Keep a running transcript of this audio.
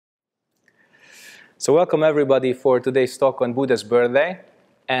So welcome everybody for today's talk on Buddha's birthday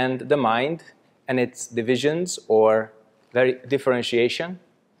and the mind and its divisions or differentiation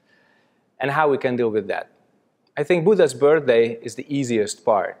and how we can deal with that. I think Buddha's birthday is the easiest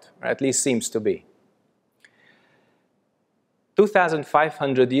part, or at least seems to be.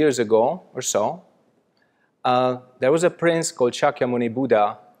 2,500 years ago or so, there was a prince called Shakyamuni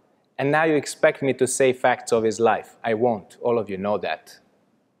Buddha, and now you expect me to say facts of his life. I won't. All of you know that.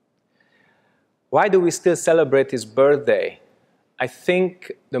 Why do we still celebrate his birthday? I think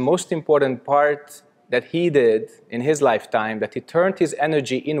the most important part that he did in his lifetime, that he turned his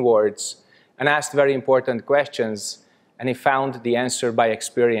energy inwards and asked very important questions, and he found the answer by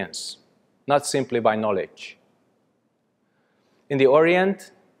experience, not simply by knowledge. In the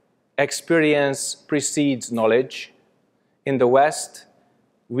Orient, experience precedes knowledge. In the West,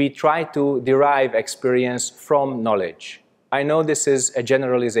 we try to derive experience from knowledge. I know this is a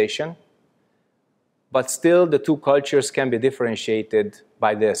generalization, but still the two cultures can be differentiated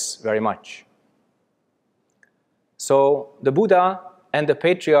by this very much. So the Buddha and the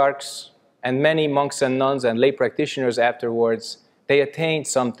patriarchs and many monks and nuns and lay practitioners afterwards, they attained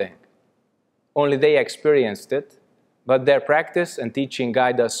something. Only they experienced it, but their practice and teaching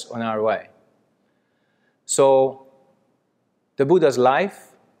guide us on our way. So the Buddha's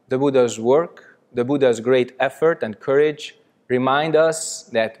life, the Buddha's work, the Buddha's great effort and courage remind us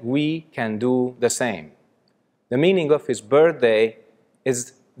that we can do the same. The meaning of his birthday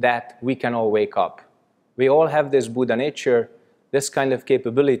is that we can all wake up. We all have this Buddha nature, this kind of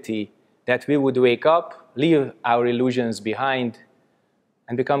capability that we would wake up, leave our illusions behind,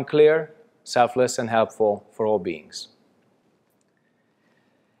 and become clear, selfless, and helpful for all beings.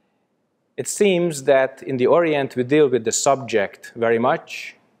 It seems that in the Orient we deal with the subject very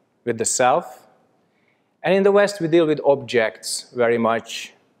much, with the self, and in the West, we deal with objects very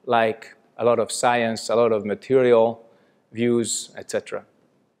much, like a lot of science, a lot of material views, etc.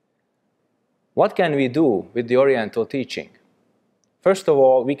 What can we do with the Oriental teaching? First of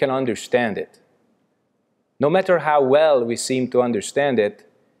all, we can understand it. No matter how well we seem to understand it,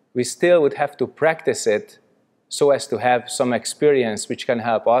 we still would have to practice it so as to have some experience which can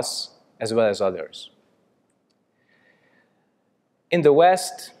help us as well as others. In the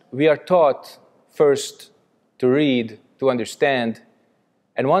West, we are taught first to read, to understand,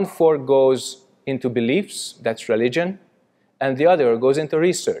 and one fork goes into beliefs, that's religion, and the other goes into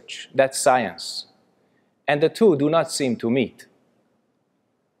research, that's science. And the two do not seem to meet.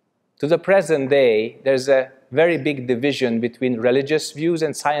 To the present day, there's a very big division between religious views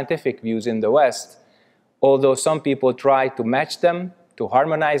and scientific views in the West. Although some people try to match them, to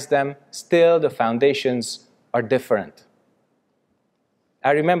harmonize them, still the foundations are different.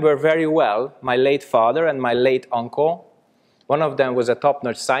 I remember very well my late father and my late uncle. One of them was a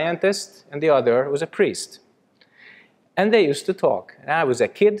top-notch scientist, and the other was a priest. And they used to talk. And I was a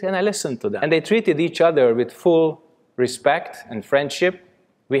kid, and I listened to them. And they treated each other with full respect and friendship.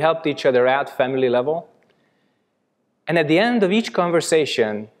 We helped each other out, family level. And at the end of each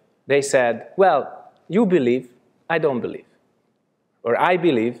conversation, they said, well, you believe, I don't believe. Or I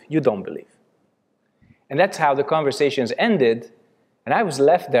believe, you don't believe. And that's how the conversations ended. And I was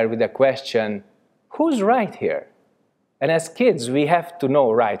left there with a question, who's right here? And as kids, we have to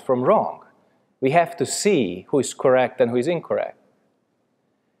know right from wrong. We have to see who is correct and who is incorrect.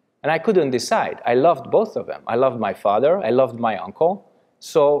 And I couldn't decide. I loved both of them. I loved my father, I loved my uncle.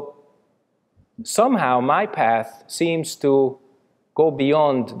 So somehow my path seems to go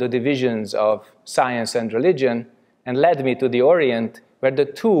beyond the divisions of science and religion and led me to the Orient, where the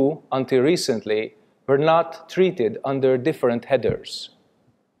two, until recently, were not treated under different headers.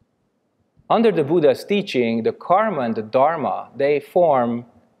 Under the Buddha's teaching, the karma and the dharma, they form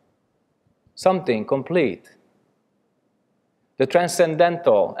something complete. The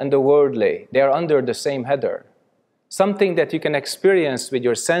transcendental and the worldly, they are under the same header. Something that you can experience with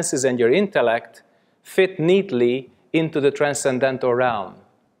your senses and your intellect fit neatly into the transcendental realm.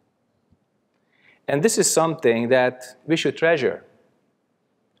 And this is something that we should treasure.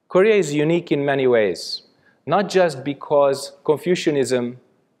 Korea is unique in many ways, not just because Confucianism,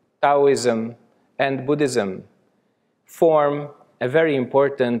 Taoism, and Buddhism form a very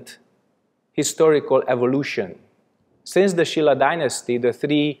important historical evolution. Since the Shilla dynasty, the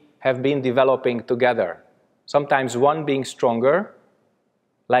three have been developing together, sometimes one being stronger,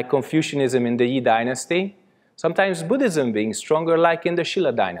 like Confucianism in the Yi dynasty, sometimes Buddhism being stronger, like in the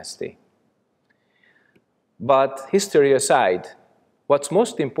Shilla dynasty. But history aside, what's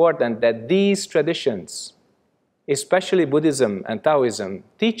most important that these traditions, especially Buddhism and Taoism,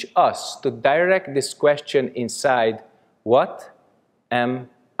 teach us to direct this question inside, what am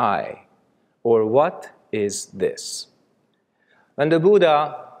I? Or what is this? When the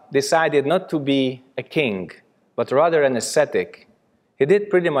Buddha decided not to be a king, but rather an ascetic, he did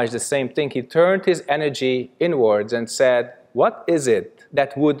pretty much the same thing. He turned his energy inwards and said, what is it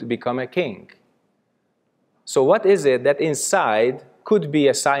that would become a king? So what is it that inside could be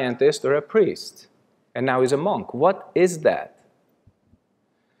a scientist or a priest, and now is a monk? What is that?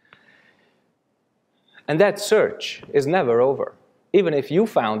 And that search is never over. Even if you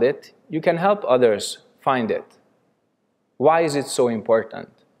found it, you can help others find it. Why is it so important?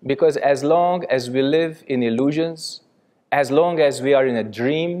 Because as long as we live in illusions, as long as we are in a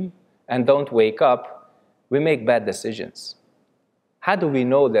dream and don't wake up, we make bad decisions. How do we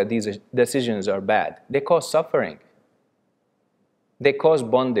know that these decisions are bad? They cause suffering. They cause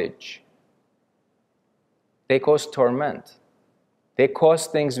bondage. They cause torment. They cause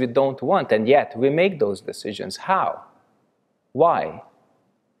things we don't want, and yet we make those decisions. How? Why?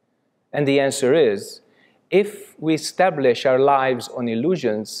 And the answer is, if we establish our lives on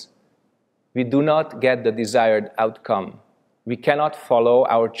illusions, we do not get the desired outcome. We cannot follow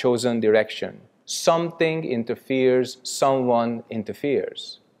our chosen direction. Something interferes, someone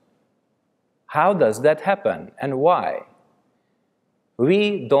interferes. How does that happen, and why?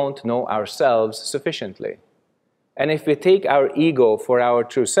 We don't know ourselves sufficiently. And if we take our ego for our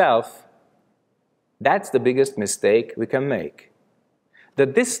true self, that's the biggest mistake we can make. The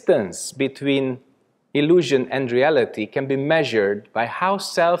distance between illusion and reality can be measured by how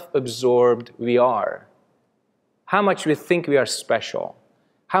self-absorbed we are, how much we think we are special,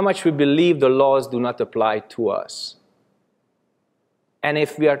 how much we believe the laws do not apply to us. And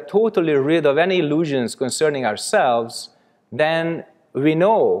if we are totally rid of any illusions concerning ourselves, then we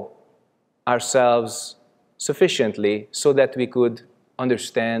know ourselves sufficiently so that we could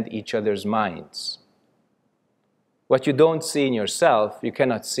understand each other's minds. What you don't see in yourself, you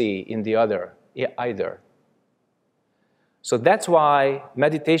cannot see in the other either. So that's why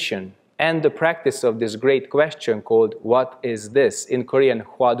meditation and the practice of this great question called what is this, in Korean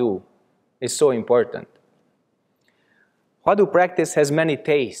Hwadu, is so important. Hwadu practice has many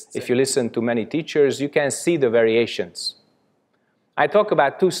tastes. If you listen to many teachers, you can see the variations. I talk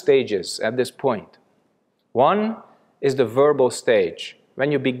about two stages at this point. One is the verbal stage.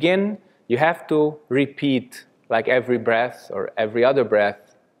 When you begin, you have to repeat, like every breath or every other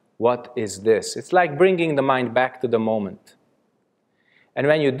breath, what is this? It's like bringing the mind back to the moment. And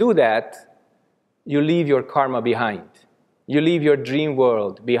when you do that, you leave your karma behind. You leave your dream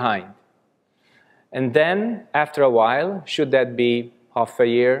world behind. And then, after a while, should that be half a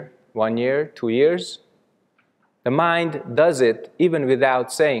year, 1 year, 2 years, the mind does it even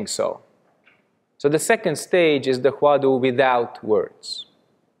without saying so. So the second stage is the Hwadu without words.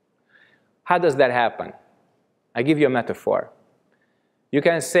 How does that happen? I give you a metaphor. You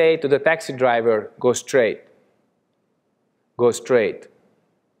can say to the taxi driver, go straight, go straight,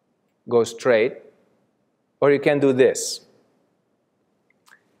 go straight, or you can do this.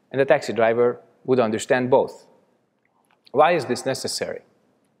 And the taxi driver would understand both. Why is this necessary?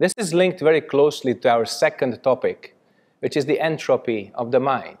 This is linked very closely to our second topic, which is the entropy of the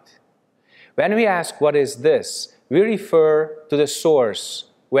mind. When we ask what is this, we refer to the source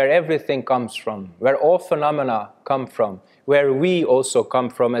where everything comes from, where all phenomena come from, where we also come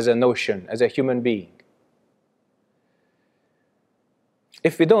from as a notion, as a human being.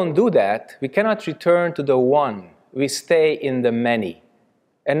 If we don't do that, we cannot return to the one. We stay in the many.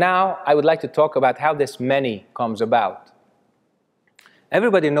 And now I would like to talk about how this many comes about.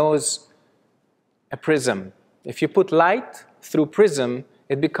 Everybody knows a prism. If you put light through prism,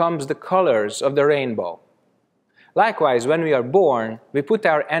 it becomes the colors of the rainbow. Likewise, when we are born, we put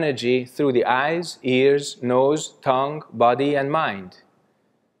our energy through the eyes, ears, nose, tongue, body, and mind,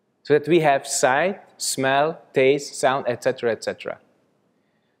 so that we have sight, smell, taste, sound, etc., etc.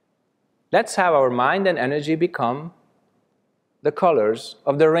 That's how our mind and energy become the colors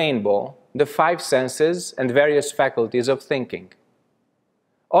of the rainbow, the 5 senses and various faculties of thinking.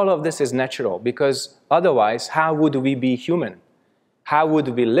 All of this is natural, because otherwise, how would we be human? How would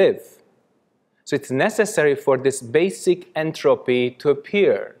we live? So it's necessary for this basic entropy to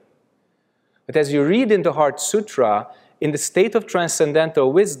appear. But as you read in the Heart Sutra, in the state of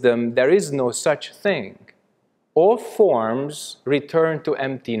transcendental wisdom, there is no such thing. All forms return to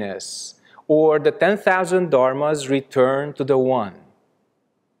emptiness, or the 10,000 dharmas return to the one.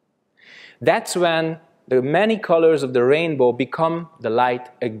 That's when the many colors of the rainbow become the light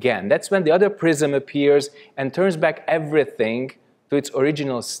again. That's when the other prism appears and turns back everything to its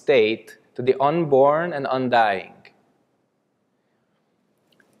original state, to the unborn and undying.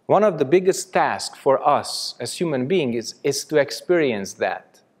 One of the biggest tasks for us as human beings is to experience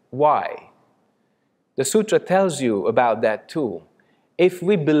that. Why? The sutra tells you about that too. If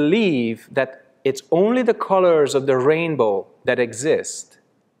we believe that it's only the colors of the rainbow that exist,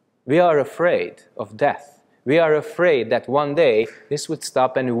 we are afraid of death. We are afraid that one day this would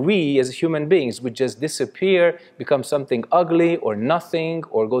stop and we as human beings would just disappear, become something ugly or nothing,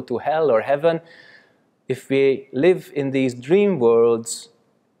 or go to hell or heaven. If we live in these dream worlds,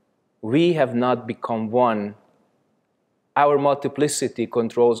 we have not become one. Our multiplicity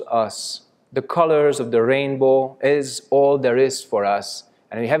controls us. The colors of the rainbow is all there is for us,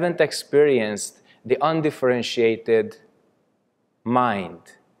 and we haven't experienced the undifferentiated mind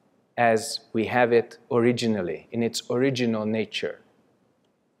as we have it originally, in its original nature.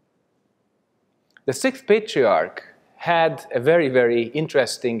 The sixth patriarch had a very, very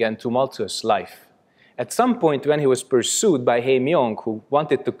interesting and tumultuous life. At some point when he was pursued by Haemyong, who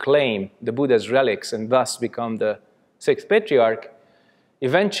wanted to claim the Buddha's relics and thus become the sixth patriarch,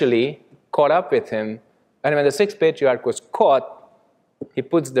 eventually caught up with him, and when the sixth patriarch was caught, he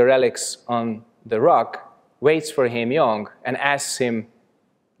puts the relics on the rock, waits for Haemyong, and asks him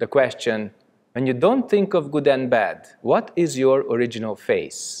the question, when you don't think of good and bad, what is your original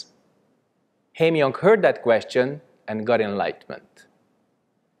face? Haemyong heard that question and got enlightenment.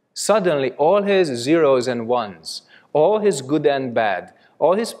 Suddenly, all his zeros and ones, all his good and bad,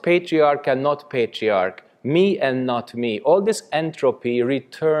 all his patriarch and not patriarch, me and not me, all this entropy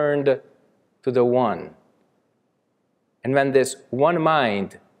returned to the one. And when this one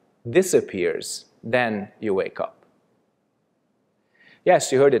mind disappears, then you wake up.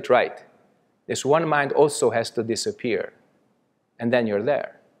 Yes, you heard it right. This one mind also has to disappear, and then you're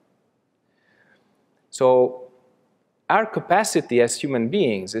there. So our capacity as human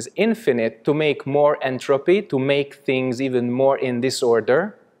beings is infinite to make more entropy, to make things even more in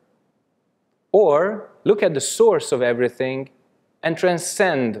disorder, or look at the source of everything and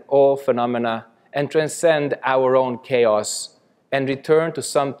transcend all phenomena and transcend our own chaos and return to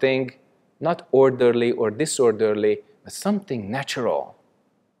something not orderly or disorderly, but something natural.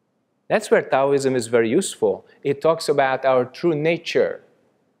 That's where Taoism is very useful. It talks about our true nature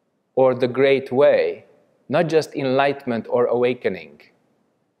or the great way, not just enlightenment or awakening.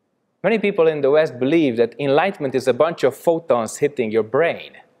 Many people in the West believe that enlightenment is a bunch of photons hitting your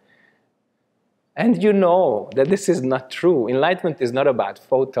brain. And you know that this is not true. Enlightenment is not about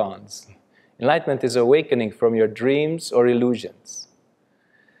photons. Enlightenment is awakening from your dreams or illusions.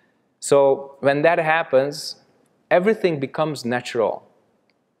 So when that happens, everything becomes natural.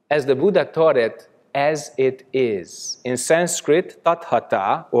 As the Buddha taught it, as it is. In Sanskrit,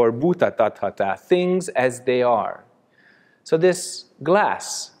 tathata or bhuta tathata, things as they are. So this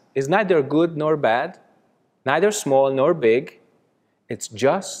glass is neither good nor bad, neither small nor big. It's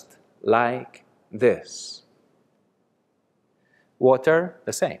just like this. Water,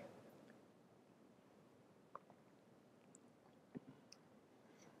 the same.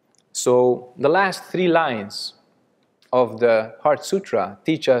 So the last 3 lines of the Heart Sutra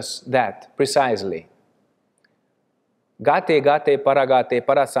teach us that precisely. Gate gate paragate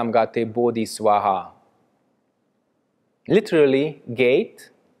parasamgate bodhi swaha. Literally, gate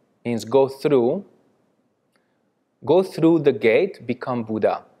means go through. Go through the gate, become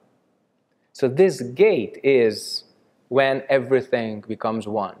Buddha. So this gate is when everything becomes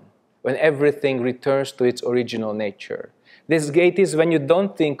one, when everything returns to its original nature. This gate is when you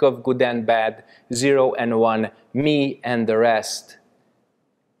don't think of good and bad, 0 and 1, me and the rest.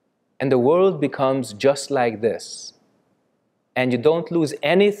 And the world becomes just like this. And you don't lose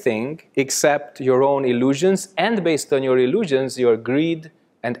anything except your own illusions, and based on your illusions, your greed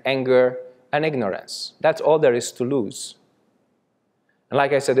and anger and ignorance. That's all there is to lose. And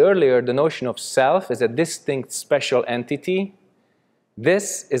like I said earlier, the notion of self is a distinct special entity.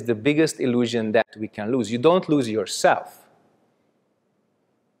 This is the biggest illusion that we can lose. You don't lose yourself.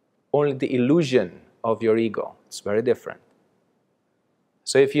 Only the illusion of your ego. It's very different.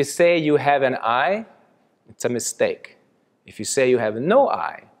 So if you say you have an eye, it's a mistake. If you say you have no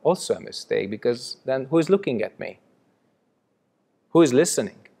eye, also a mistake, because then who is looking at me? Who is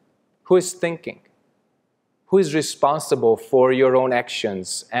listening? Who is thinking? Who is responsible for your own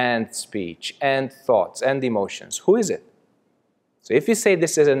actions and speech and thoughts and emotions? Who is it? So if you say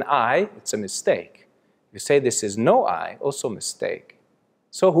this is an eye, it's a mistake. If you say this is no eye, also a mistake.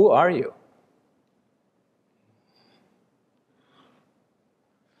 So who are you?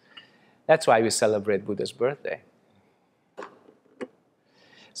 That's why we celebrate Buddha's birthday.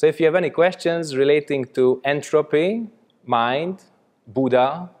 So if you have any questions relating to entropy, mind,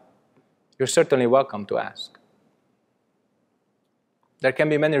 Buddha, you're certainly welcome to ask. There can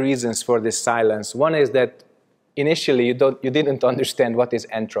be many reasons for this silence. One is that initially you didn't understand what is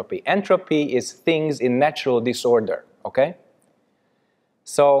entropy. Entropy is things in natural disorder, okay?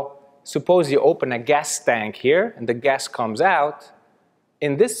 So suppose you open a gas tank here and the gas comes out.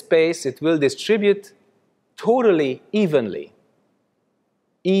 In this space, it will distribute totally evenly.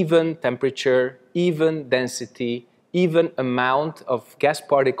 Even temperature, even density, even amount of gas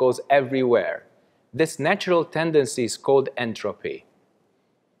particles everywhere. This natural tendency is called entropy.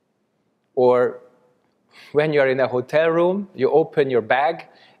 Or when you're in a hotel room, you open your bag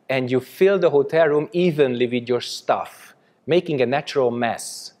and you fill the hotel room evenly with your stuff, making a natural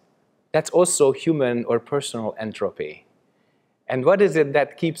mess. That's also human or personal entropy. And what is it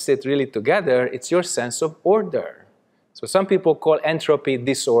that keeps it really together? It's your sense of order. So some people call entropy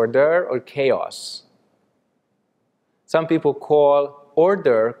disorder or chaos. Some people call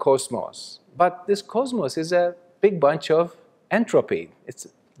order cosmos. But this cosmos is a big bunch of entropy. It's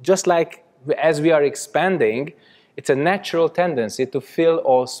just like as we are expanding, it's a natural tendency to fill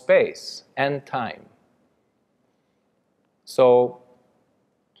all space and time. So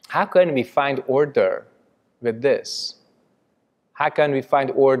how can we find order with this? How can we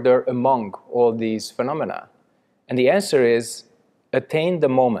find order among all these phenomena? And the answer is, attain the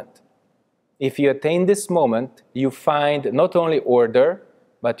moment. If you attain this moment, you find not only order,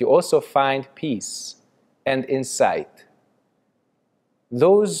 but you also find peace and insight.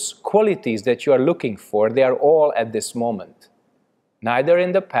 Those qualities that you are looking for, they are all at this moment. Neither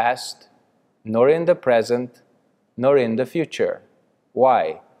in the past, nor in the present, nor in the future.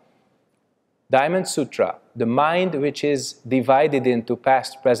 Why? Diamond Sutra, the mind which is divided into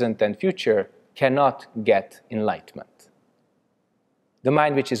past, present, and future cannot get enlightenment. The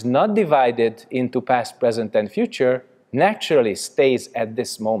mind which is not divided into past, present, and future naturally stays at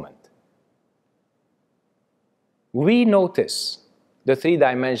this moment. We notice the three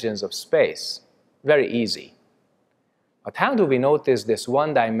dimensions of space, very easy. But how do we notice this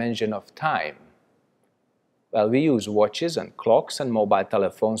one dimension of time? Well, we use watches and clocks and mobile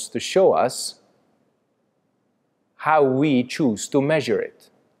telephones to show us how we choose to measure it.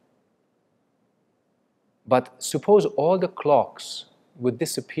 But suppose all the clocks would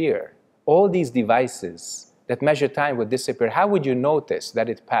disappear, all these devices that measure time would disappear, how would you notice that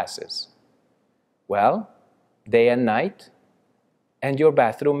it passes? Well, day and night, and your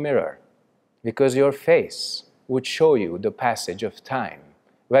bathroom mirror, because your face would show you the passage of time,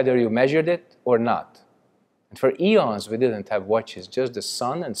 whether you measured it or not. And for eons, we didn't have watches, just the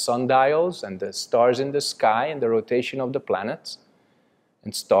sun and sundials and the stars in the sky and the rotation of the planets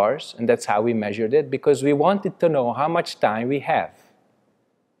and stars, and that's how we measured it, because we wanted to know how much time we have.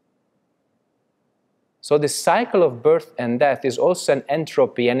 So the cycle of birth and death is also an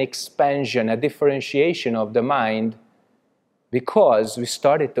entropy, an expansion, a differentiation of the mind, because we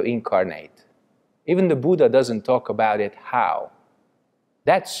started to incarnate. Even the Buddha doesn't talk about it how.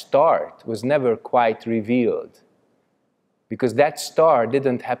 That start was never quite revealed, because that start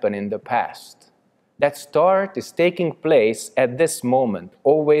didn't happen in the past. That start is taking place at this moment,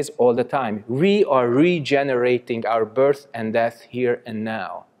 always, all the time. We are regenerating our birth and death here and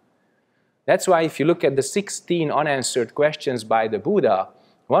now. That's why if you look at the 16 unanswered questions by the Buddha,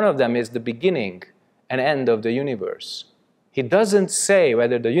 one of them is the beginning and end of the universe. He doesn't say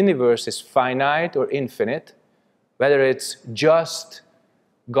whether the universe is finite or infinite, whether it's just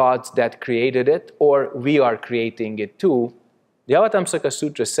God that created it or we are creating it too. The Avatamsaka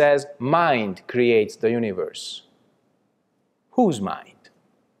Sutra says mind creates the universe. Whose mind?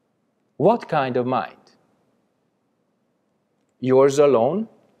 What kind of mind? Yours alone?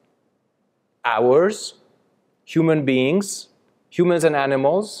 Ours? Human beings? Humans and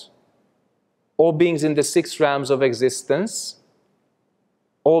animals? All beings in the 6 realms of existence?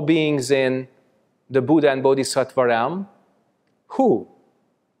 All beings in the Buddha and Bodhisattva realm? Who?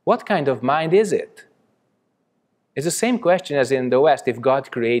 What kind of mind is it? It's the same question as in the West. If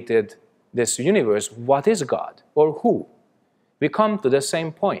God created this universe, what is God? Or who? We come to the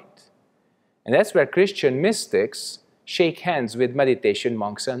same point. And that's where Christian mystics shake hands with meditation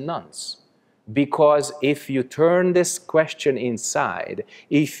monks and nuns. Because if you turn this question inside,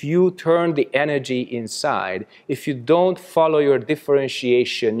 if you turn the energy inside, if you don't follow your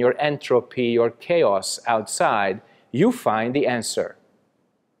differentiation, your entropy, your chaos outside, you find the answer.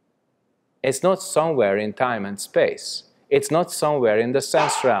 It's not somewhere in time and space. It's not somewhere in the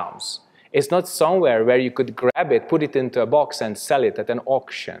sense realms. It's not somewhere where you could grab it, put it into a box and sell it at an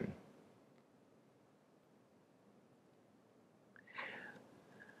auction.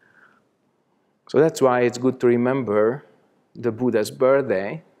 So that's why it's good to remember the Buddha's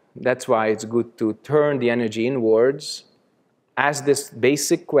birthday. That's why it's good to turn the energy inwards, ask this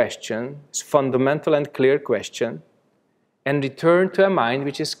basic question, this fundamental and clear question, and return to a mind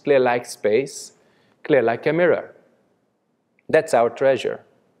which is clear like space, clear like a mirror. That's our treasure,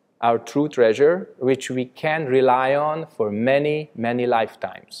 our true treasure, which we can rely on for many, many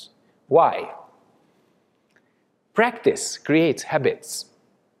lifetimes. Why? Practice creates habits.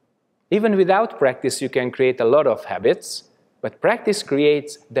 Even without practice, you can create a lot of habits, but practice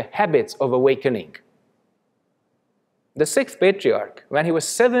creates the habits of awakening. The sixth patriarch, when he was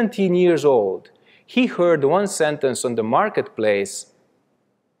 17 years old, he heard one sentence on the marketplace,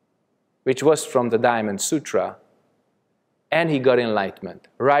 which was from the Diamond Sutra, and he got enlightenment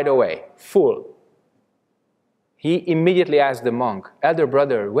right away, full. He immediately asked the monk, "Elder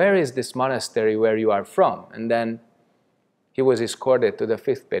brother, where is this monastery where you are from?" And then he was escorted to the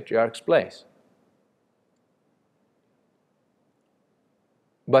fifth patriarch's place.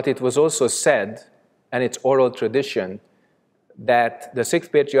 But it was also said, and it's oral tradition, that the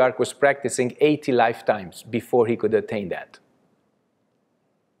sixth patriarch was practicing 80 lifetimes before he could attain that.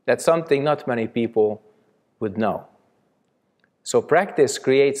 That's something not many people would know. So practice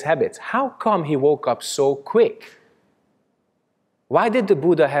creates habits. How come he woke up so quick? Why did the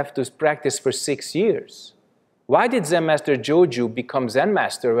Buddha have to practice for 6 years? Why did Zen Master Joju become Zen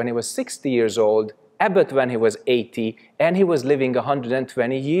Master when he was 60 years old, abbot when he was 80, and he was living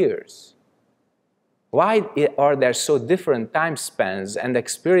 120 years? Why are there so different time spans and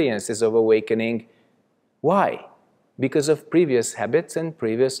experiences of awakening? Why? Because of previous habits and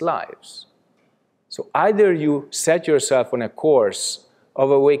previous lives. So either you set yourself on a course of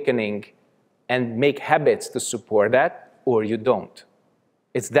awakening and make habits to support that, or you don't.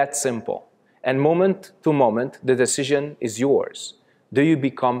 It's that simple. And moment to moment, the decision is yours. Do you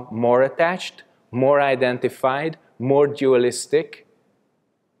become more attached, more identified, more dualistic,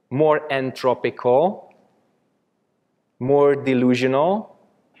 more entropical, more delusional?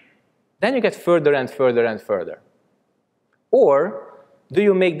 Then you get further and further and further. Or do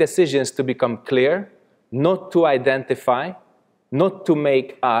you make decisions to become clear, not to identify, not to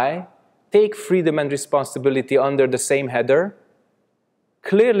make I, take freedom and responsibility under the same header,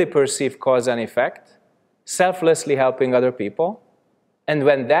 clearly perceive cause and effect, selflessly helping other people, and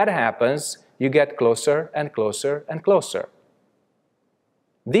when that happens, you get closer and closer and closer.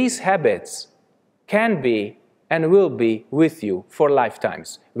 These habits can be and will be with you for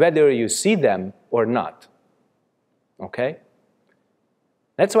lifetimes, whether you see them or not. Okay?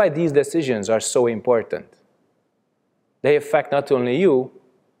 That's why these decisions are so important. They affect not only you,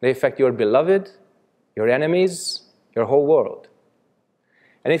 they affect your beloved, your enemies, your whole world.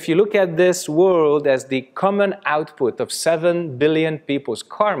 And if you look at this world as the common output of 7 billion people's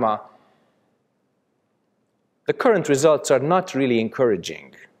karma, the current results are not really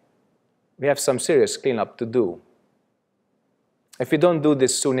encouraging. We have some serious cleanup to do. If we don't do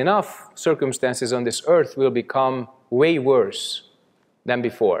this soon enough, circumstances on this earth will become way worse than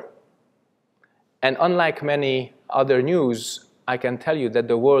before. And unlike many other news, I can tell you that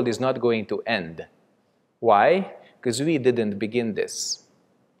the world is not going to end. Why? Because we didn't begin this.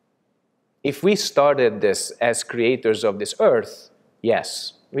 If we started this as creators of this earth,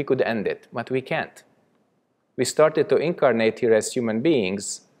 yes, we could end it, but we can't. We started to incarnate here as human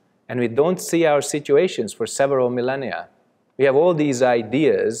beings, and we don't see our situations for several millennia. We have all these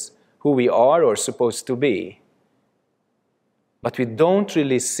ideas, who we are or supposed to be, but we don't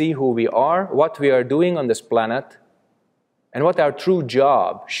really see who we are, what we are doing on this planet, and what our true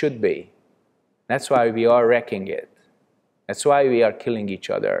job should be. That's why we are wrecking it. That's why we are killing each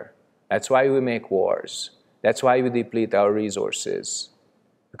other. That's why we make wars. That's why we deplete our resources.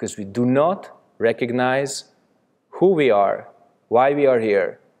 Because we do not recognize who we are, why we are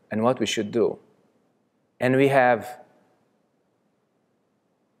here, and what we should do. And we have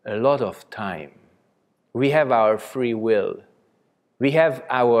a lot of time. We have our free will. We have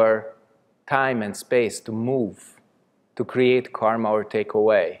our time and space to move, to create karma or take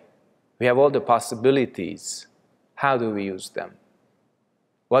away. We have all the possibilities. How do we use them?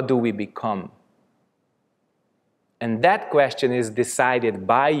 What do we become? And that question is decided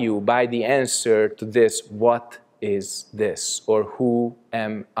by you, by the answer to this, what is this? Or who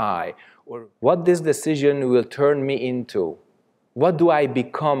am I? Or what this decision will turn me into? What do I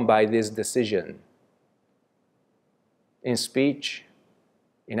become by this decision? In speech,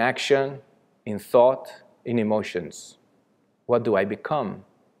 in action, in thought, in emotions. What do I become?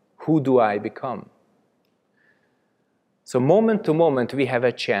 Who do I become? So moment to moment we have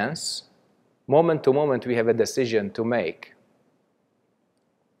a chance, moment to moment we have a decision to make.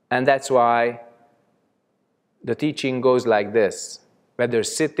 And that's why the teaching goes like this. Whether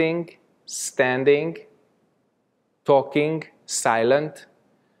sitting, standing, talking, silent,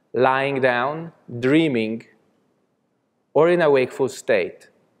 lying down, dreaming, or in a wakeful state,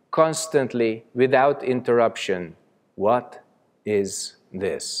 constantly, without interruption. What is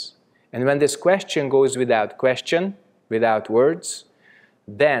this? And when this question goes without question, without words,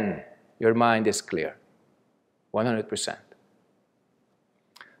 then your mind is clear, 100%.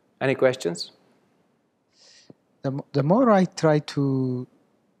 Any questions? The more I try to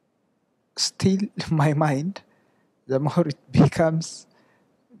still my mind, the more it becomes,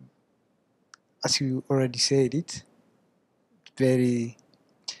 as you already said it, very,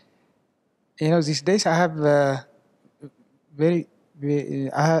 these days I have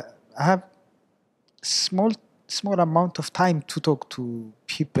I have small amount of time to talk to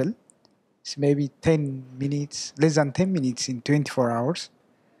people. It's maybe 10 minutes, less than 10 minutes in 24 hours.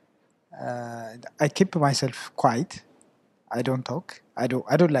 I keep myself quiet. I don't talk. I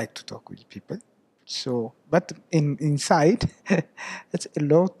don't like to talk with people. So, but inside, it's a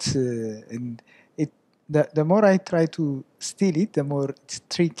lot, and the more I try to steal it, the more it's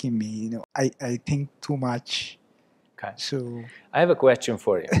tricking me. I think too much. Okay. So I have a question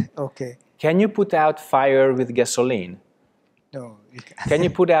for you. Okay. Can you put out fire with gasoline? No. Can you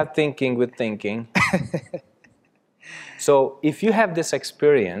put out thinking with thinking? So if you have this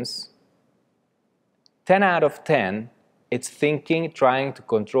experience, 10 out of 10, it's thinking, trying to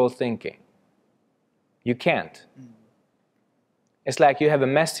control thinking. You can't. It's like you have a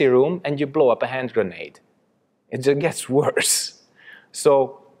messy room and you blow up a hand grenade. It just gets worse.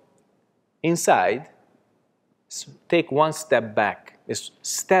 So inside, take one step back. This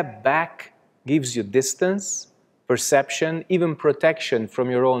step back gives you distance, perception, even protection from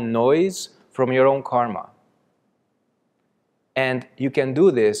your own noise, from your own karma. And you can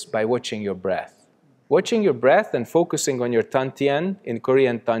do this by watching your breath. Watching your breath and focusing on your tantien, in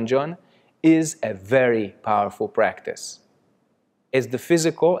Korean tanjon, is a very powerful practice. It's the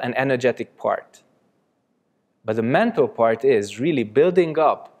physical and energetic part. But the mental part is really building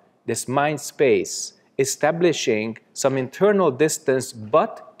up this mind space, establishing some internal distance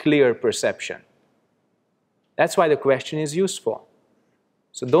but clear perception. That's why the question is useful.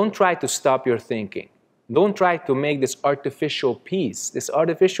 So don't try to stop your thinking. Don't try to make this artificial peace. This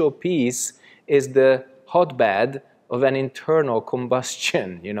artificial peace is the hotbed of an internal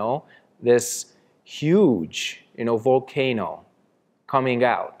combustion, this huge, volcano coming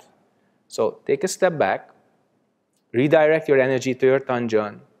out. So take a step back, redirect your energy to your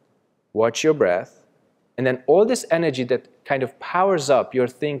tanjon, watch your breath, and then all this energy that kind of powers up your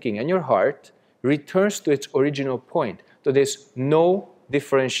thinking and your heart returns to its original point, to this no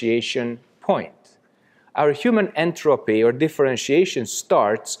differentiation point. Our human entropy or differentiation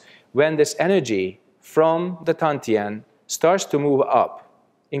starts when this energy from the tantien starts to move up.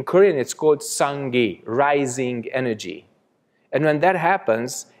 In Korean, it's called sanggi, rising energy. And when that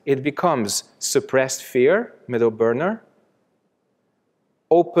happens, it becomes suppressed fear, middle burner,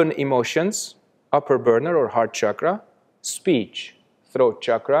 open emotions, upper burner or heart chakra, speech, throat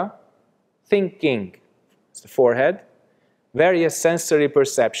chakra, thinking, it's the forehead, various sensory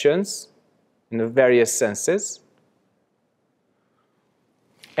perceptions in the various senses.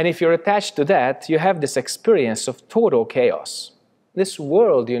 And if you're attached to that, you have this experience of total chaos. This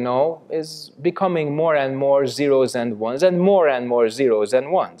world, is becoming more and more zeros and ones and more zeros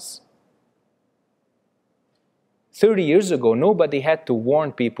and ones. 30 years ago, nobody had to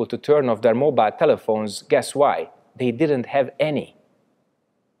warn people to turn off their mobile telephones. Guess why? They didn't have any.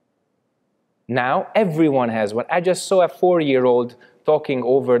 Now, everyone has one. I just saw a 4-year-old talking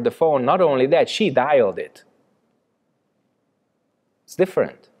over the phone. Not only that, she dialed it. It's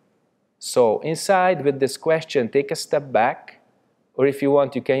different. So inside with this question, take a step back. Or if you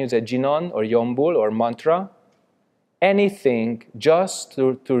want, you can use a jinon or yombul or mantra. Anything just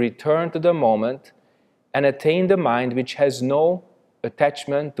to return to the moment and attain the mind which has no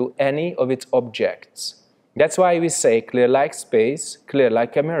attachment to any of its objects. That's why we say clear like space, clear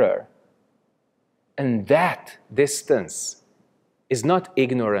like a mirror. And that distance is not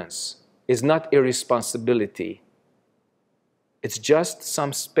ignorance, is not irresponsibility. It's just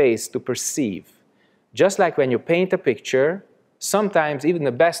some space to perceive. Just like when you paint a picture, sometimes even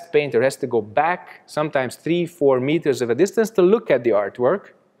the best painter has to go back, sometimes 3-4 meters of a distance to look at the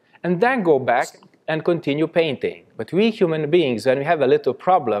artwork, and then go back and continue painting. But we human beings, when we have a little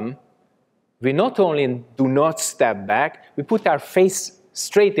problem, we not only do not step back, we put our face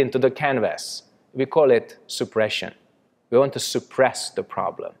straight into the canvas. We call it suppression. We want to suppress the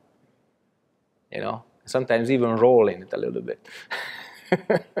problem. Sometimes even roll in it a little bit.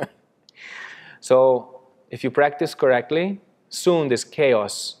 So if you practice correctly, soon this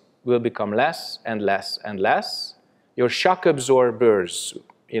chaos will become less and less and less. your shock absorbers,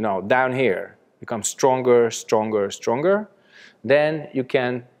 down here, become stronger, stronger, stronger, then you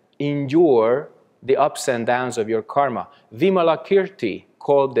can endure the ups and downs of your karma. Vimalakirti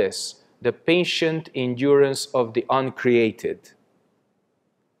called this the patient endurance of the uncreated.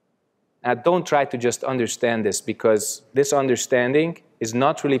 Now, don't try to just understand this, because this understanding is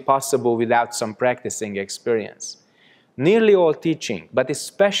not really possible without some practicing experience. Nearly all teaching, but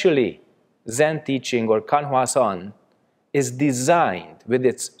especially Zen teaching or Kanhwa-san, is designed with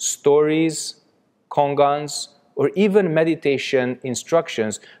its stories, kongans, or even meditation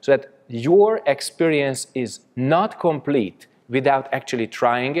instructions so that your experience is not complete without actually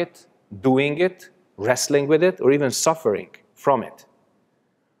trying it, doing it, wrestling with it, or even suffering from it.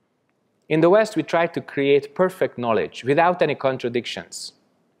 In the West, we try to create perfect knowledge without any contradictions.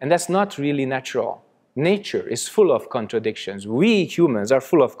 And that's not really natural. Nature is full of contradictions. We humans are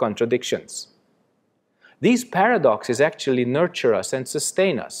full of contradictions. These paradoxes actually nurture us and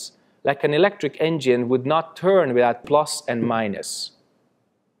sustain us, like an electric engine would not turn without plus and minus.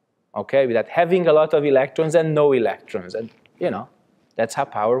 Okay, without having a lot of electrons and no electrons. And, that's how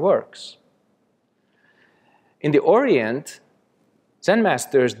power works. In the Orient, Zen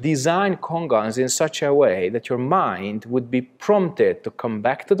masters design kongans in such a way that your mind would be prompted to come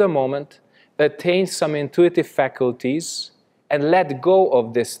back to the moment, attain some intuitive faculties, and let go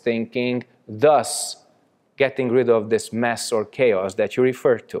of this thinking, thus getting rid of this mess or chaos that you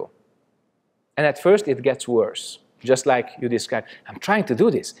refer to. And at first it gets worse, just like you described. I'm trying to do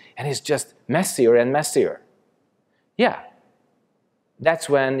this, and it's just messier and messier. Yeah, that's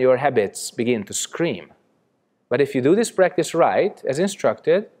when your habits begin to scream. But if you do this practice right, as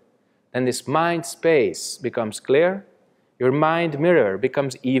instructed, then this mind space becomes clear, your mind mirror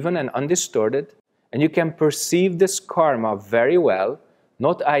becomes even and undistorted, and you can perceive this karma very well,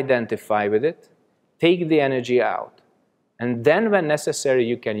 not identify with it, take the energy out, and then when necessary,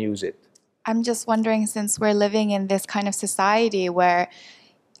 you can use it. I'm just wondering, since we're living in this kind of society where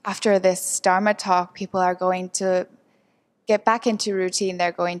after this Dharma talk, people are going to get back into routine,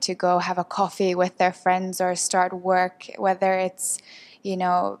 they're going to go have a coffee with their friends or start work, whether it's,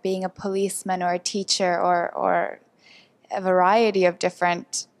 being a policeman or a teacher or a variety of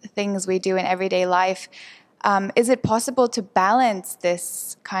different things we do in everyday life. Is it possible to balance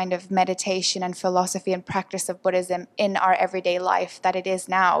this kind of meditation and philosophy and practice of Buddhism in our everyday life that it is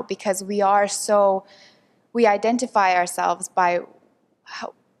now? Because we identify ourselves by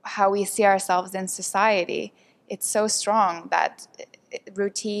how we see ourselves in society. It's so strong that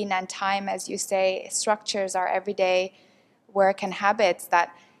routine and time, as you say, structures our everyday work and habits.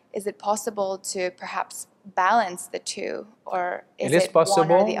 That is it possible to perhaps balance the two, or is it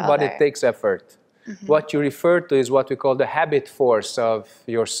possible, one or the other? but it takes effort. Mm-hmm. What you refer to is what we call the habit force of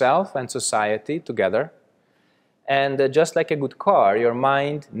yourself and society together. And just like a good car, your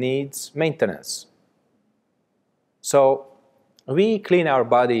mind needs maintenance. So we clean our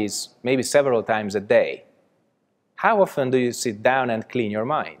bodies maybe several times a day. How often do you sit down and clean your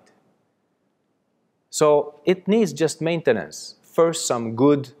mind? So it needs just maintenance. First, some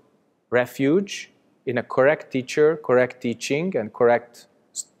good refuge in a correct teacher, correct teaching, and correct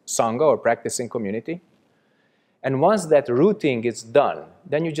sangha or practicing community. And once that rooting is done,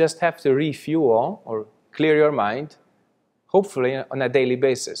 then you just have to refuel or clear your mind, hopefully on a daily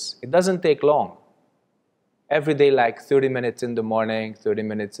basis. It doesn't take long. Every day, like 30 minutes in the morning, 30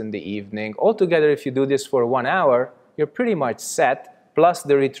 minutes in the evening. Altogether, if you do this for 1 hour, you're pretty much set, plus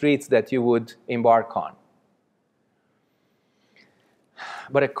the retreats that you would embark on.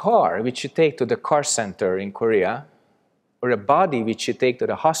 But a car which you take to the car center in Korea, or a body which you take to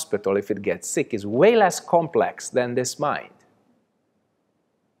the hospital if it gets sick, is way less complex than this mind.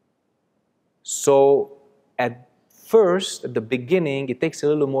 So at first, at the beginning, it takes a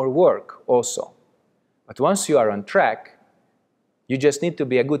little more work also. But once you are on track, you just need to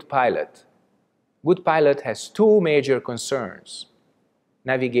be a good pilot. Good pilot has two major concerns: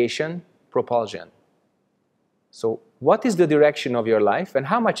 navigation, propulsion. So what is the direction of your life and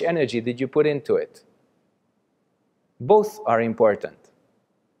how much energy did you put into it? Both are important.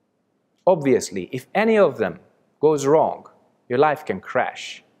 Obviously, if any of them goes wrong, your life can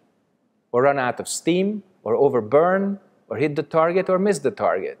crash, or run out of steam, or overburn, or hit the target, or miss the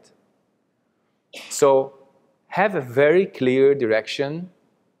target. So have a very clear direction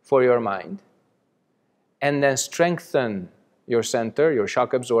for your mind, and then strengthen your center, your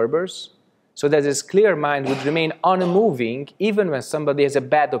shock absorbers, so that this clear mind would remain unmoving even when somebody has a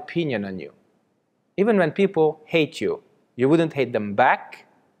bad opinion on you. Even when people hate you, you wouldn't hate them back,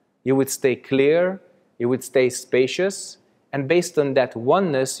 you would stay clear, you would stay spacious, And based on that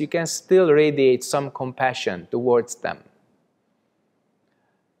oneness, you can still radiate some compassion towards them.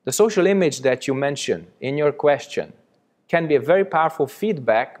 The social image that you mentioned in your question can be a very powerful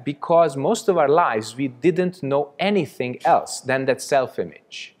feedback because most of our lives we didn't know anything else than that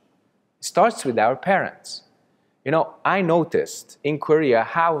self-image. It starts with our parents. You know, I noticed in Korea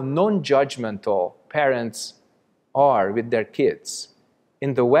how non-judgmental parents are with their kids.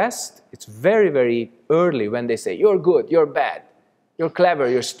 In the West, it's very, very early when they say, you're good, you're bad, you're clever,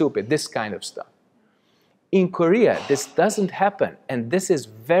 you're stupid, this kind of stuff. In Korea, this doesn't happen, and this is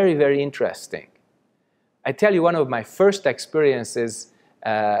very, very interesting. I tell you one of my first experiences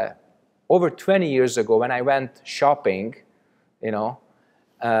over 20 years ago when I went shopping, you know,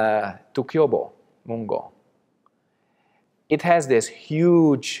 to Kyobo, Mungo. It has this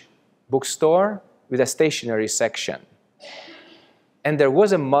huge bookstore with a stationery section. And there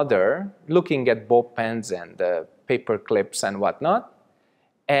was a mother looking at ball pens and paper clips and whatnot.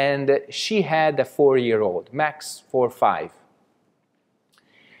 And she had a 4-year-old, max 4 or 5.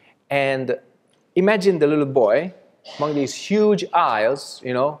 And imagine the little boy among these huge aisles,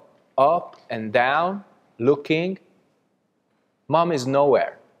 you know, up and down, looking. Mom is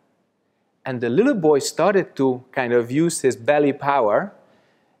nowhere. And the little boy started to kind of use his belly power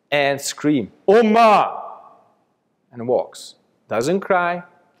and scream, Oma! And walks. Doesn't cry,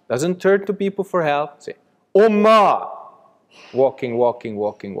 doesn't turn to people for help. Say, Oma! Walking, walking,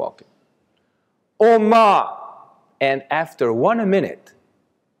 walking, walking. Oma! And after 1 minute,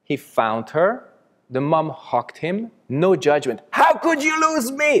 he found her. The mom hugged him. No judgment. How could you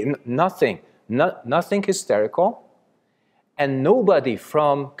lose me? Nothing. Nothing hysterical. And nobody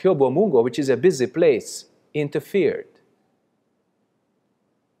from Kyobo Mungo, which is a busy place, interfered.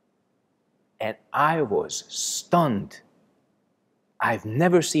 And I was stunned. I've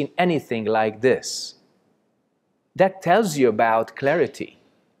never seen anything like this. That tells you about clarity.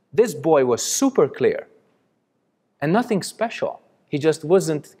 This boy was super clear and nothing special. He just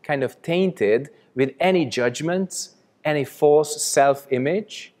wasn't kind of tainted with any judgments, any false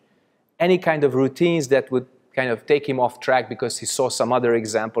self-image, any kind of routines that would kind of take him off track because he saw some other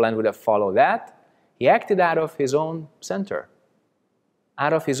example and would have followed that. He acted out of his own center,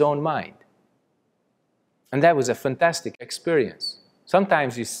 out of his own mind. And that was a fantastic experience.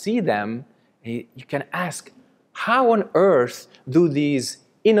 Sometimes you see them, you can ask, how on earth do these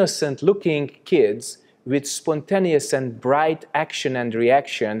innocent-looking kids with spontaneous and bright action and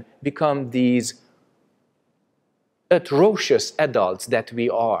reaction become these atrocious adults that we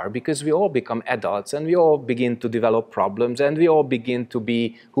are? Because we all become adults and we all begin to develop problems and we all begin to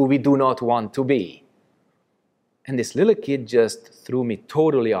be who we do not want to be. And this little kid just threw me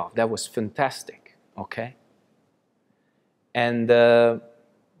totally off. That was fantastic, okay? And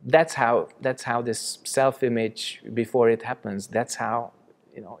that's how this self-image, before it happens, that's how,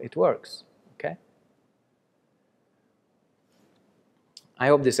 you know, it works, okay? I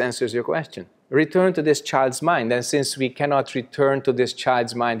hope this answers your question. Return to this child's mind, and since we cannot return to this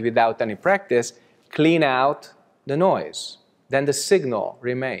child's mind without any practice, clean out the noise. Then the signal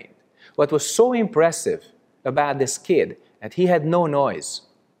remained. What was so impressive about this kid, that he had no noise.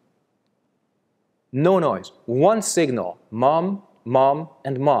 No noise. One signal, mom, mom,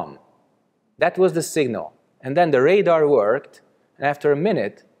 and mom. That was the signal. And then the radar worked, and after a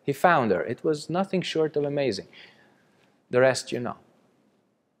minute, he found her. It was nothing short of amazing. The rest you know.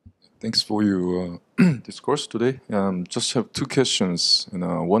 Thanks for your discourse today. Just have 2 questions.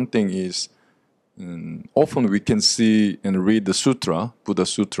 One thing is, often we can see and read the sutra, Buddha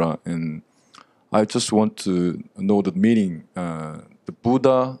Sutra, and I just want to know the meaning. The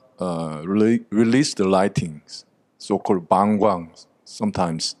Buddha released the lightings, so-called bangwang,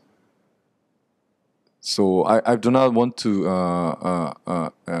 sometimes. So I do not want to,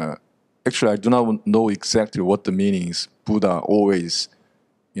 actually I do not know exactly what the meaning is. Buddha always,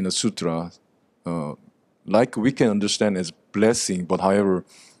 in a sutra, like we can understand as blessing, but however,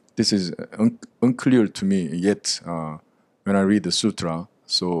 this is unclear to me yet when I read the sutra.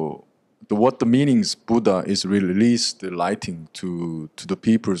 So what the meanings Buddha is released the lighting to the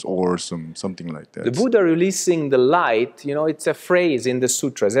peoples or something like that. The Buddha releasing the light, you know, it's a phrase in the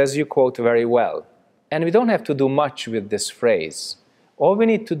sutras, as you quote very well. And we don't have to do much with this phrase. All we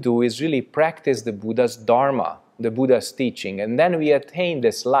need to do is really practice the Buddha's dharma, the Buddha's teaching, and then we attain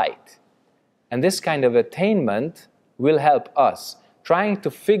this light. And this kind of attainment will help us. Trying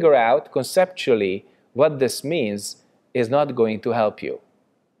to figure out conceptually what this means is not going to help you.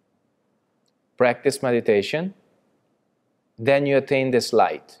 Practice meditation, then you attain this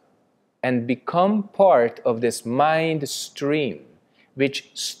light and become part of this mind stream,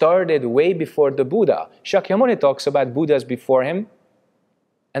 which started way before the Buddha. Shakyamuni talks about Buddhas before him,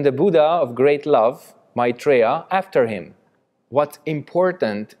 and the Buddha of great love, Maitreya, after him. What's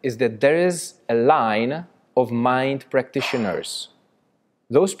important is that there is a line of mind practitioners.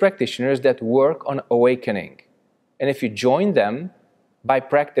 Those practitioners that work on awakening. And if you join them by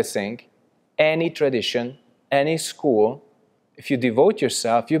practicing any tradition, any school, if you devote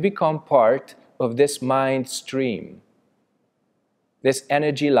yourself, you become part of this mind stream, this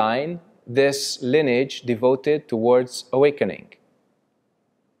energy line, this lineage devoted towards awakening.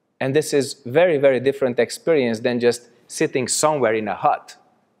 And this is very, very different experience than just sitting somewhere in a hut.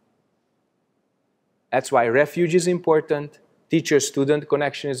 That's why refuge is important, teacher-student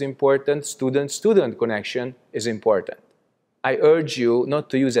connection is important, student-student connection is important. I urge you not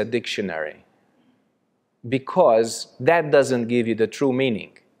to use a dictionary, because that doesn't give you the true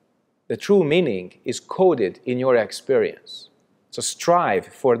meaning. The true meaning is coded in your experience. So strive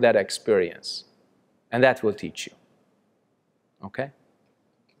for that experience, and that will teach you. Okay?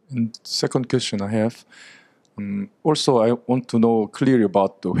 And second question I have, also I want to know clearly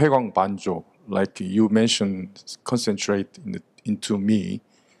about the Haegwang Banjo. Like you mentioned, concentrate into me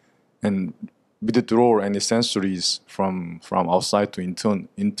and withdraw any sensories from outside to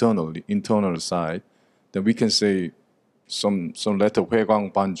internal side. Then we can say some letter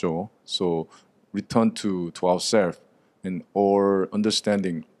Haegwang Banjo. So return to ourselves and or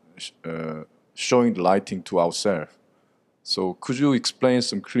understanding, showing the lighting to ourselves. So could you explain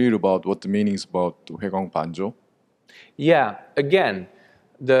some clear about what the meaning is about the Haegwang Banjo? Yeah, again,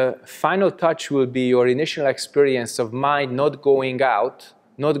 the final touch will be your initial experience of mind not going out,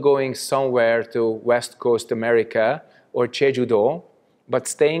 not going somewhere to West Coast America or Jeju-do, but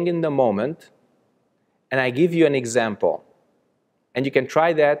staying in the moment. And I give you an example. And you can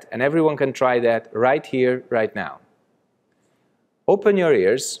try that, and everyone can try that right here, right now. Open your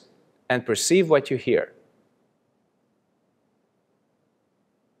ears and perceive what you hear.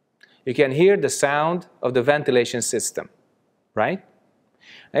 You can hear the sound of the ventilation system, right?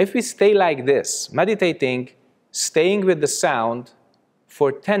 Now, if we stay like this, meditating, staying with the sound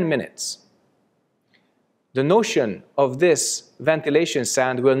for 10 minutes, the notion of this ventilation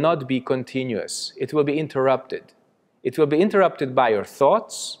sound will not be continuous. It will be interrupted. It will be interrupted by your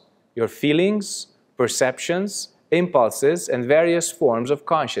thoughts, your feelings, perceptions, impulses, and various forms of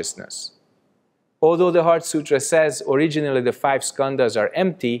consciousness. Although the Heart Sutra says originally the 5 skandhas are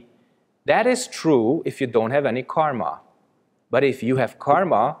empty, that is true if you don't have any karma. But if you have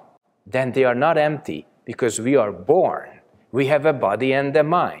karma, then they are not empty, because we are born. We have a body and a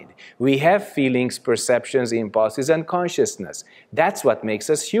mind. We have feelings, perceptions, impulses, and consciousness. That's what makes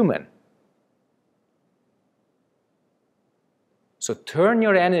us human. So turn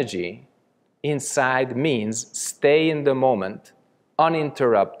your energy inside means stay in the moment,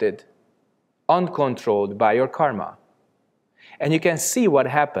 uninterrupted, uncontrolled by your karma. And you can see what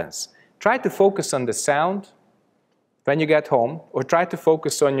happens. Try to focus on the sound when you get home, or try to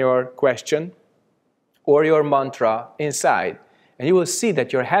focus on your question or your mantra inside, and you will see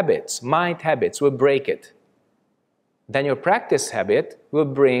that your habits, mind habits, will break it. Then your practice habit will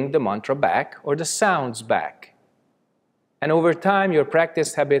bring the mantra back or the sounds back. And over time, your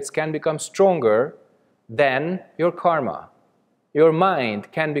practice habits can become stronger than your karma. Your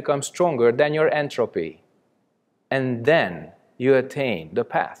mind can become stronger than your entropy. And then you attain the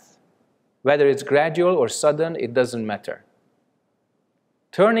path. Whether it's gradual or sudden, it doesn't matter.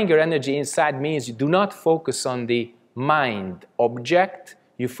 Turning your energy inside means you do not focus on the mind object,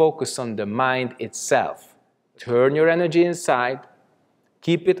 you focus on the mind itself. Turn your energy inside,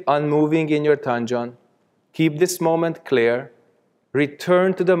 keep it unmoving in your tanjon, keep this moment clear,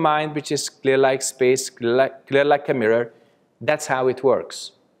 return to the mind which is clear like space, clear like a mirror. That's how it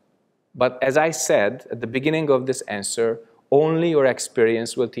works. But as I said at the beginning of this answer, only your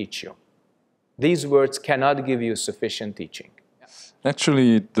experience will teach you. These words cannot give you sufficient teaching.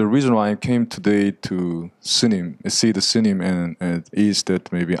 Actually, the reason why I came today to Sunim, see the Sunim, and is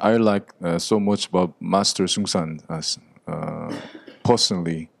that maybe I like so much about Master Sungsan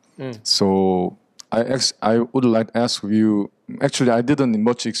personally. So I would like to ask you. Actually, I didn't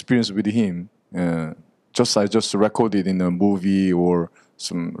much experience with him. I just recorded in a movie or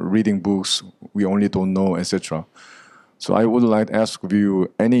some reading books. We only don't know, etc. So I would like to ask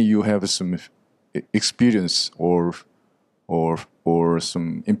you, you have some experience or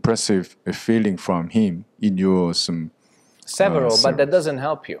some impressive feeling from him in your several, but that doesn't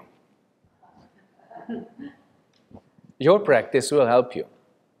help you. Your practice will help you,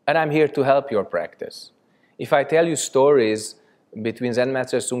 and I'm here to help your practice. If I tell you stories between Zen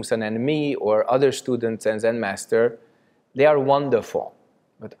Master Sungsan and me, or other students and Zen Master, They are wonderful.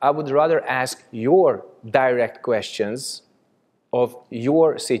 But I would rather ask your direct questions of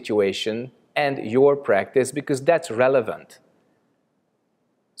your situation and your practice, because that's relevant.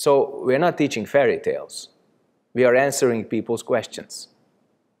 So we're not teaching fairy tales. We are answering people's questions.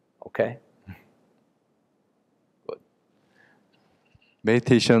 Okay? Good.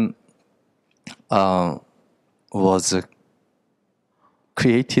 Meditation was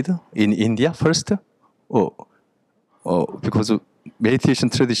created in India first? Because meditation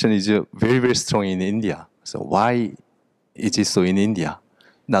tradition is very, very strong in India. So why is it so in India,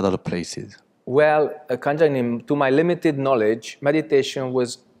 not other places? Well, Kanjanim, to my limited knowledge, meditation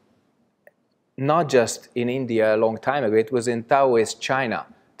was not just in India a long time ago. It was in Taoist China.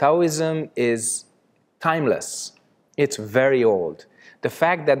 Taoism is timeless. It's very old. The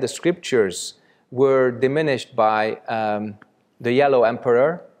fact that the scriptures were diminished by the Yellow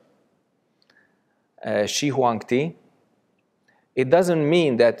Emperor, Shi Huangdi, it doesn't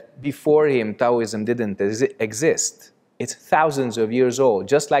mean that before him Taoism didn't exist. It's thousands of years old,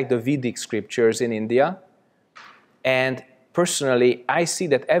 just like the Vedic scriptures in India. And personally, I see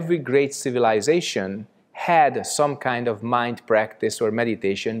that every great civilization had some kind of mind practice or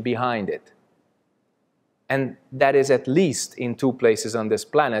meditation behind it. And that is at least in two places on this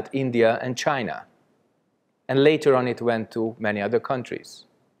planet, India and China. And later on it went to many other countries.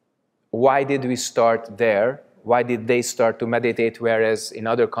 Why did we start there? Why did they start to meditate, whereas in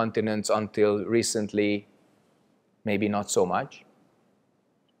other continents until recently, maybe not so much?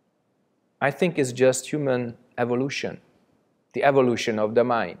 I think it's just human evolution, the evolution of the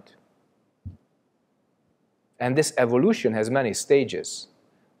mind. And this evolution has many stages.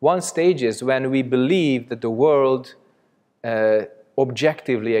 One stage is when we believe that the world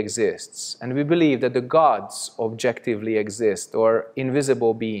objectively exists, and we believe that the gods objectively exist, or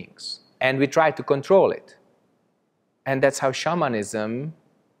invisible beings, and we try to control it. And that's how shamanism,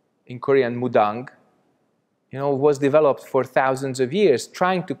 in Korean mudang, was developed for thousands of years,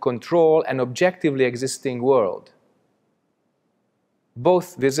 trying to control an objectively existing world,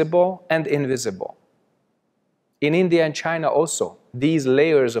 both visible and invisible. In India and China also, these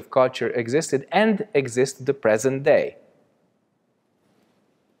layers of culture existed and exist the present day.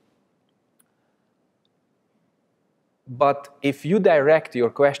 But if you direct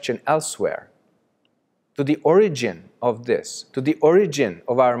your question elsewhere, to the origin of this, to the origin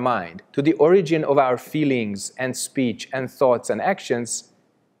of our mind, to the origin of our feelings and speech and thoughts and actions,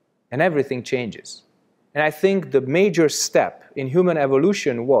 and everything changes. And I think the major step in human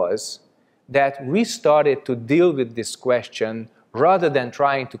evolution was that we started to deal with this question rather than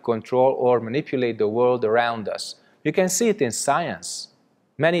trying to control or manipulate the world around us. You can see it in science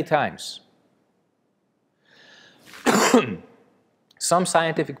many times. Some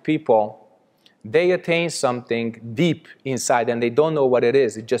scientific people, they attain something deep inside and they don't know what it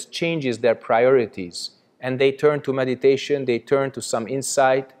is. It just changes their priorities. And they turn to meditation, they turn to some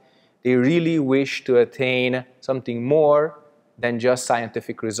insight. They really wish to attain something more than just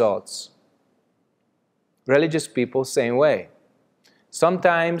scientific results. Religious people, same way.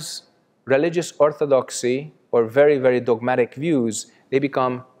 Sometimes religious orthodoxy or very, very dogmatic views, they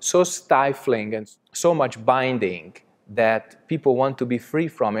become so stifling and so much binding that people want to be free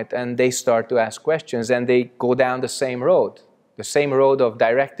from it, and they start to ask questions, and they go down the same road of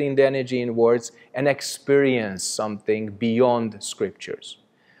directing the energy inwards and experience something beyond scriptures.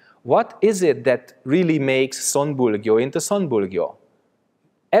 What is it that really makes Sonbulgyo into Sonbulgyo?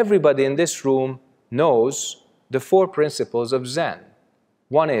 Everybody in this room knows the four principles of Zen.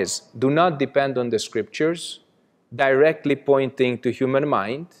 One is, do not depend on the scriptures, directly pointing to human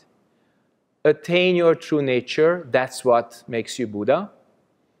mind. Attain your true nature, that's what makes you Buddha.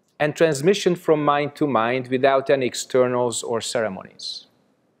 And transmission from mind to mind without any externals or ceremonies.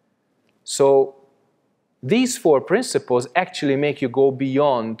 So these four principles actually make you go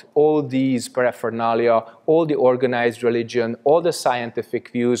beyond all these paraphernalia, all the organized religion, all the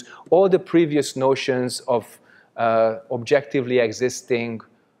scientific views, all the previous notions of objectively existing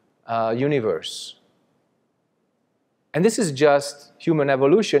universe. And this is just human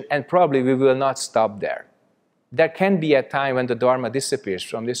evolution, and probably we will not stop there. There can be a time when the Dharma disappears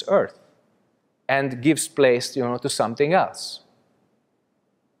from this earth and gives place, to something else.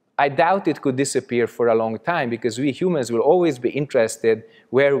 I doubt it could disappear for a long time, because we humans will always be interested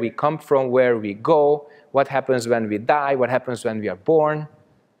where we come from, where we go, what happens when we die, what happens when we are born.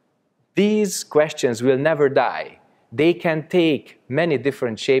 These questions will never die. They can take many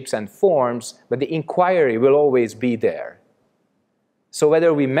different shapes and forms, but the inquiry will always be there. So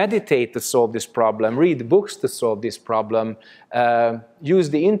whether we meditate to solve this problem, read books to solve this problem, use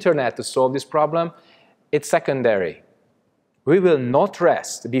the internet to solve this problem, it's secondary. we will not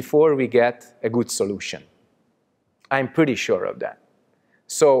rest before we get a good solution. I'm pretty sure of that.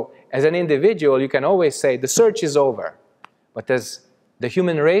 So as an individual, you can always say, the search is over. But as the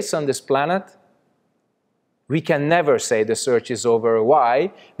human race on this planet, we can never say the search is over.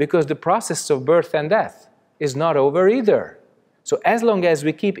 Why? Because the process of birth and death is not over either. So as long as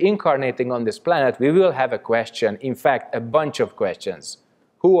we keep incarnating on this planet, we will have a question, in fact, a bunch of questions.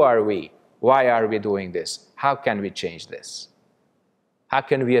 Who are we? Why are we doing this? How can we change this? How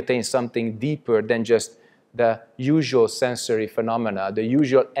can we attain something deeper than just the usual sensory phenomena, the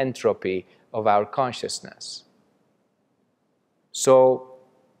usual entropy of our consciousness? So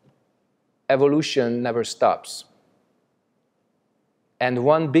evolution never stops. And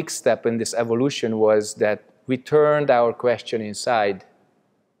one big step in this evolution was that we turned our question inside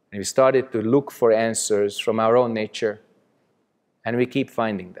and we started to look for answers from our own nature, and we keep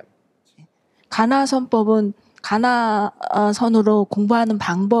finding them. 가나선법은 가나선으로 공부하는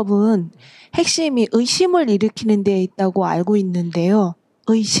방법은 핵심이 의심을 일으키는 데에 있다고 알고 있는데요.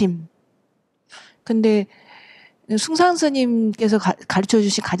 의심. 근데 숭상 스님께서 가르쳐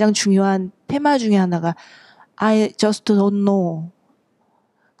주신 가장 중요한 테마 중에 하나가 I just don't know.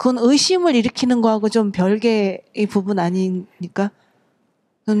 그건 의심을 일으키는 거하고 좀 별개의 부분 아닙니까?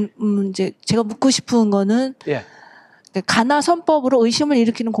 이제 제가 묻고 싶은 거는 Yeah. 가나 선법으로 의심을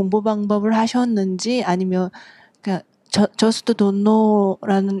일으키는 공부 방법을 하셨는지 아니면 그냥 just don't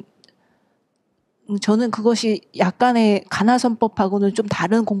know라는 저는 그것이 약간의 가나 선법하고는 좀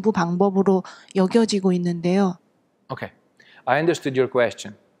다른 공부 방법으로 여겨지고 있는데요. Okay, I understood your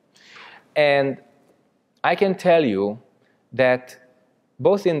question. And I can tell you that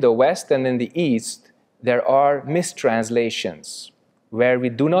both in the West and in the East, there are mistranslations where we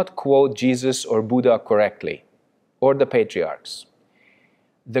do not quote Jesus or Buddha correctly, or the patriarchs.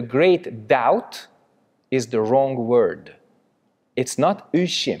 The great doubt is the wrong word. It's not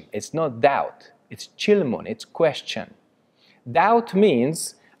ushim, it's not doubt. It's chilmun, it's question. Doubt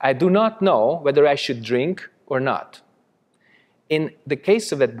means I do not know whether I should drink or not. In the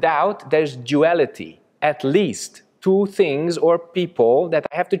case of a doubt, there's duality, at least two things or people that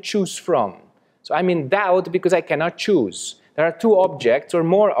I have to choose from. So I'm in doubt because I cannot choose. There are two objects or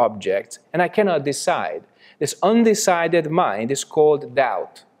more objects, and I cannot decide. This undecided mind is called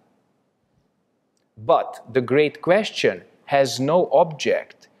doubt. But the great question has no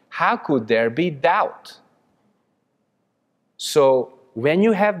object. How could there be doubt? So when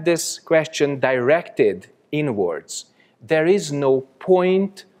you have this question directed inwards, there is no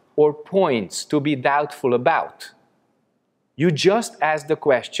point or points to be doubtful about. You just ask the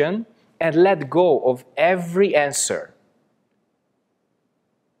question and let go of every answer.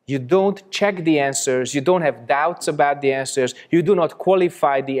 You don't check the answers, you don't have doubts about the answers, you do not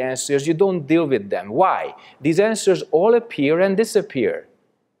qualify the answers, you don't deal with them. Why? These answers all appear and disappear.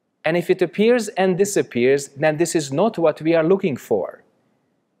 And if it appears and disappears, then this is not what we are looking for.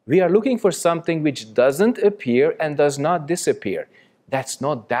 We are looking for something which doesn't appear and does not disappear. That's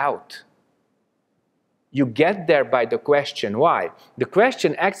not doubt. You get there by the question. Why? The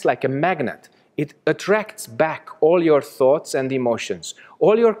question acts like a magnet. It attracts back all your thoughts and emotions.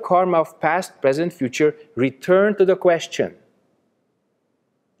 All your karma of past, present, future return to the question.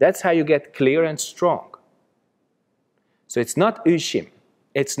 That's how you get clear and strong. So it's not ushim.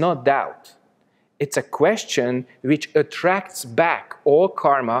 It's not doubt. It's a question which attracts back all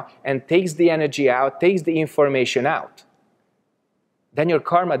karma and takes the energy out, takes the information out. Then your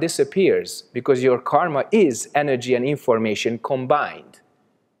karma disappears because your karma is energy and information combined.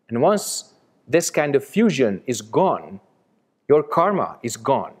 And once this kind of fusion is gone, your karma is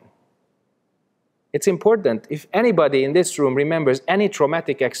gone. It's important, if anybody in this room remembers any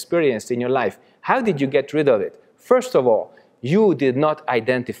traumatic experience in your life, how did you get rid of it? First of all, you did not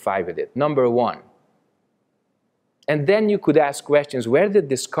identify with it, number one. And then you could ask questions, where did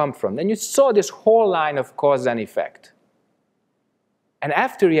this come from? Then you saw this whole line of cause and effect. And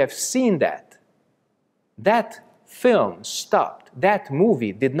after you have seen that, that film stopped. That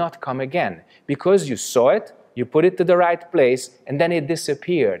movie did not come again. Because you saw it, you put it to the right place, and then it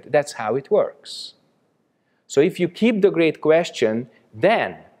disappeared. That's how it works. So if you keep the great question,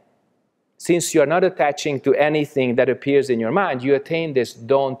 then, since you are not attaching to anything that appears in your mind, you attain this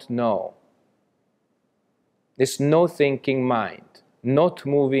don't know. This no-thinking mind, not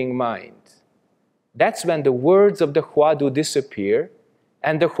moving mind. That's when the words of the Huadu disappear,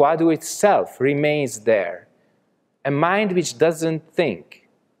 and the Huadu itself remains there. A mind which doesn't think,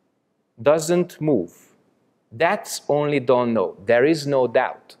 doesn't move. That's only don't know. There is no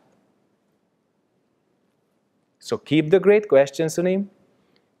doubt. So keep the great question, Sunim.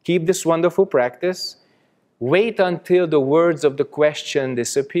 Keep this wonderful practice. Wait until the words of the question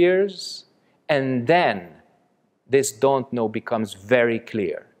disappears, and then this don't know becomes very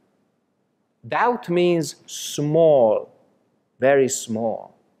clear. Doubt means small, very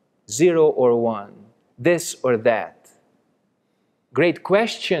small, 0 or 1, this or that. Great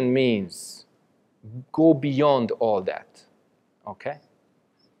question means go beyond all that, okay?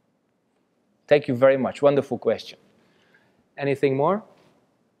 Thank you very much, wonderful question. Anything more?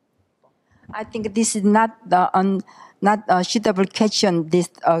 I think this is not a suitable question, this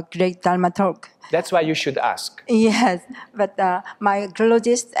great Dharma talk. That's why you should ask. Yes, but my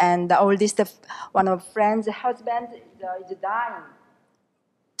closest and the oldest one of friends' husband is dying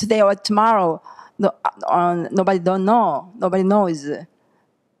today or tomorrow. No, nobody don't know. Nobody knows.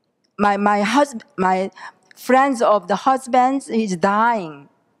 My friends of the husband is dying.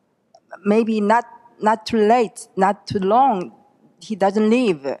 Maybe not too late, not too long. He doesn't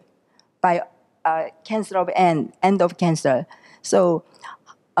live by cancer of end of cancer. So.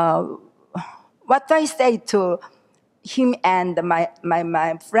 What do I say to him and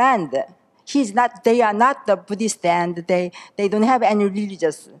my friend? They are not the Buddhist and they don't have any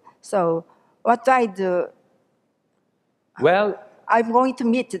religious. So what do I do? Well, I'm going to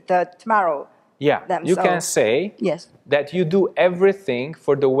meet tomorrow. Yeah, you can say yes, that you do everything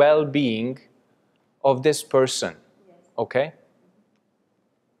for the well-being of this person, okay?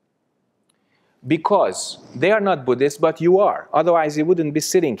 Because they are not Buddhist, but you are. Otherwise, you wouldn't be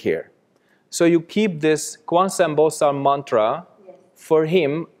sitting here. So you keep this Kwansan Bosal mantra for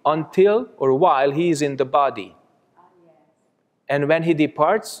him until or while he is in the body. And when he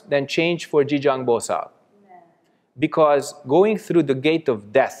departs, then change for Jijang Bosal. Because going through the gate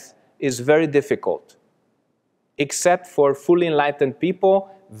of death is very difficult. Except for fully enlightened people,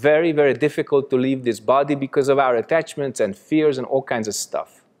 very, very difficult to leave this body because of our attachments and fears and all kinds of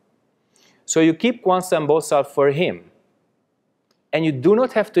stuff. So you keep Kwansan Bosal for him. And you do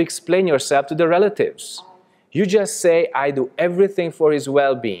not have to explain yourself to the relatives. You just say, I do everything for his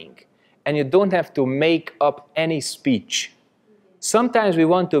well-being. And you don't have to make up any speech. Sometimes we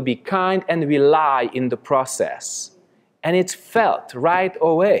want to be kind and we lie in the process. And it's felt right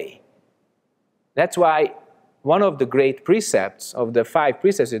away. That's why one of the great precepts of the 5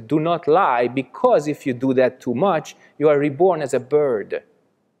 precepts is do not lie, because if you do that too much, you are reborn as a bird.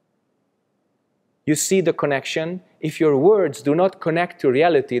 You see the connection? If your words do not connect to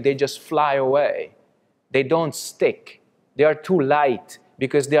reality, they just fly away. They don't stick. They are too light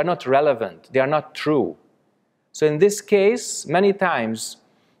because they are not relevant. They are not true. So in this case, many times,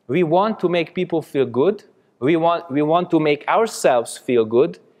 we want to make people feel good. We want to make ourselves feel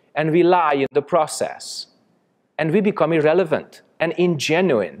good, and we lie in the process. And we become irrelevant and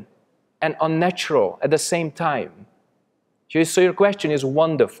ingenuine and unnatural at the same time. So your question is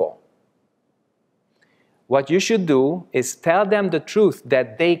wonderful. What you should do is tell them the truth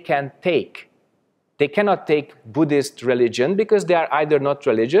that they can take. They cannot take Buddhist religion because they are either not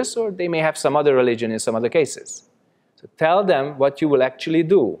religious or they may have some other religion in some other cases. So tell them what you will actually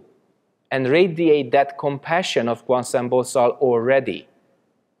do and radiate that compassion of Kwansan Bosal already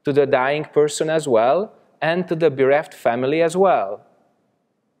to the dying person as well and to the bereft family as well.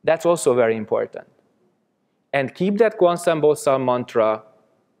 That's also very important. And keep that Kwansan Bosal mantra.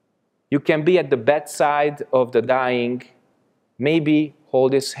 You can be at the bedside of the dying, maybe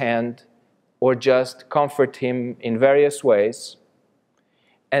hold his hand, or just comfort him in various ways.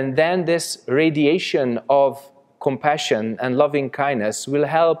 And then this radiation of compassion and loving kindness will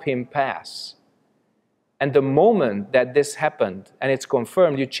help him pass. And the moment that this happened, and it's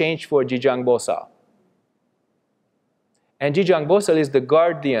confirmed, you change for Jijang Bosal. And Jijang Bosal is the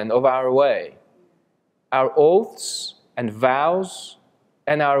guardian of our way. Our oaths and vows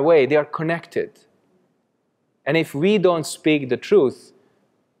and our way, they are connected. And if we don't speak the truth,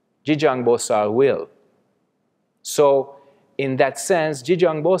 Jijang Bosal will. So in that sense,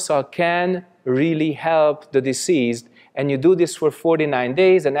 Jijang Bosal can really help the deceased, and you do this for 49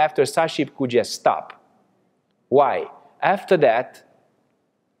 days, and after Sashib Kuja, stop. Why? After that,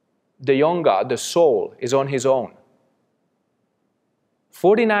 the Yonga, the soul, is on his own.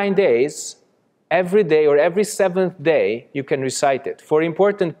 49 days, every day or every 7th day, you can recite it. For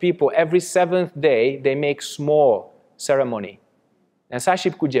important people, every 7th day, they make small ceremony. And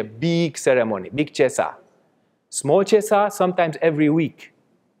Sashib Kuja, big ceremony, big chesa. Small chesa, sometimes every week.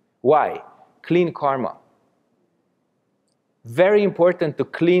 Why? Clean karma. Very important to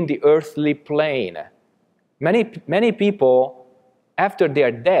clean the earthly plane. Many people, after they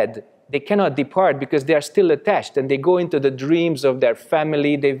are dead, they cannot depart because they are still attached, and they go into the dreams of their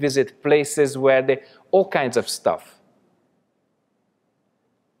family, they visit places where they, all kinds of stuff.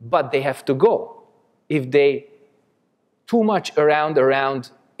 But they have to go. if they too much around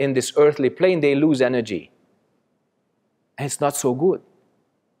in this earthly plane, they lose energy. And it's not so good.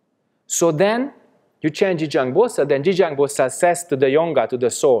 So then you change Jijangbosa, then Jijangbosa says to the Yonga, to the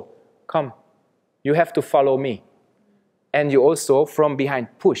soul, come, you have to follow me. And you also, from behind,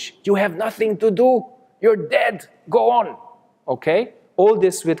 push. You have nothing to do. You're dead. Go on. Okay? All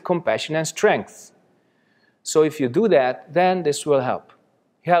this with compassion and strength. So if you do that, then this will help.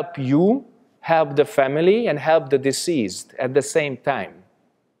 Help you, help the family, and help the deceased at the same time.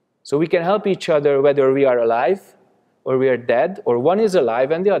 So we can help each other whether we are alive or we are dead, or one is alive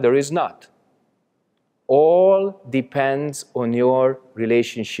and the other is not. All depends on your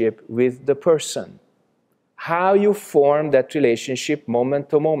relationship with the person. How you form that relationship moment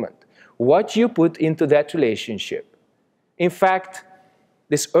to moment. What you put into that relationship. In fact,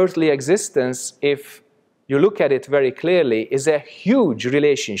 this earthly existence, if you look at it very clearly, is a huge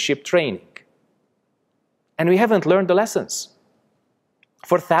relationship training. And we haven't learned the lessons.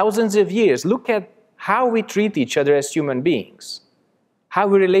 For thousands of years, look at how we treat each other as human beings, how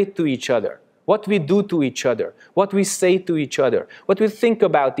we relate to each other, what we do to each other, what we say to each other, what we think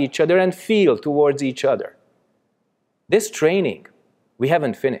about each other and feel towards each other. This training, we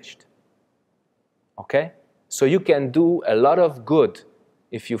haven't finished. Okay? So you can do a lot of good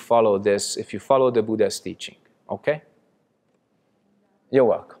if you follow this, if you follow the Buddha's teaching. Okay? You're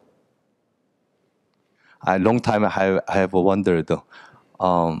welcome. A long time I have wondered,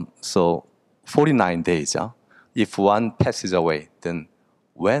 so 49 days, if one passes away, then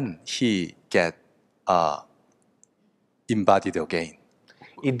when he get embodied again?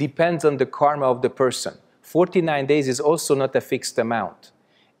 It depends on the karma of the person. 49 days is also not a fixed amount.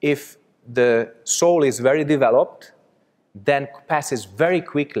 If the soul is very developed, then passes very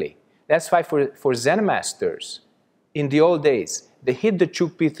quickly. That's why for Zen masters, in the old days, they hit the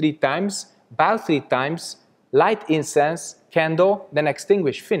chukpi 3 times, bow 3 times, light incense, candle, then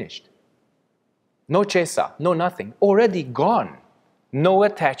extinguish, finished. No chesa, no nothing, already gone. No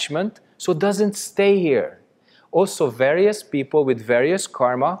attachment, so doesn't stay here. Also, various people with various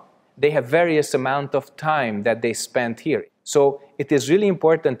karma, they have various amount of time that they spent here. So it is really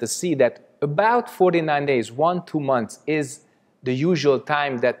important to see that about 49 days, 1-2 months is the usual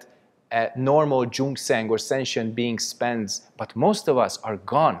time that a normal Jungsang or sentient being spends, but most of us are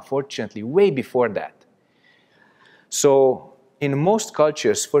gone, fortunately, way before that. So in most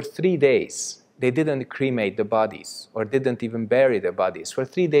cultures, for 3 days, they didn't cremate the bodies or didn't even bury the bodies. For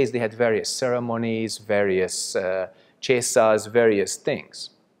 3 days, they had various ceremonies, various chesas, various things.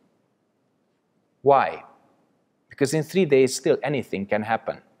 Why? Because in 3 days, still anything can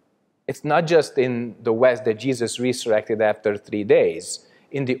happen. It's not just in the West that Jesus resurrected after 3 days.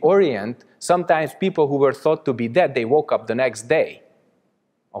 In the Orient, sometimes people who were thought to be dead, they woke up the next day.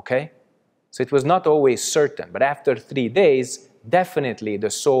 Okay? So it was not always certain. But after 3 days, definitely the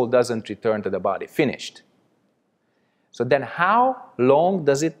soul doesn't return to the body. Finished. So then how long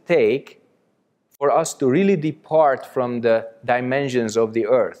does it take for us to really depart from the dimensions of the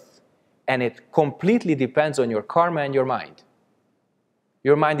earth? And it completely depends on your karma and your mind.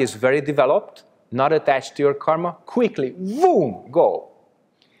 Your mind is very developed, not attached to your karma. Quickly, boom, go.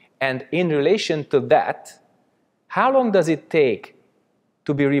 And in relation to that, how long does it take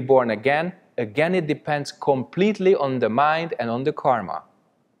to be reborn again? Again, it depends completely on the mind and on the karma.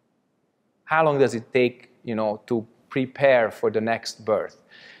 How long does it take, to prepare for the next birth?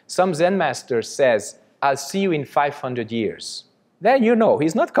 Some Zen master says, I'll see you in 500 years. Then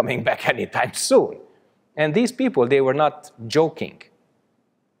he's not coming back anytime soon. And these people, they were not joking.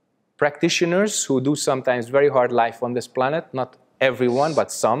 Practitioners who do sometimes very hard life on this planet, not everyone,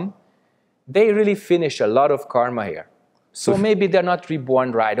 but some, they really finish a lot of karma here. So maybe they're not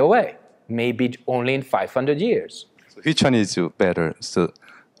reborn right away. Maybe only in 500 years. So which one is better? So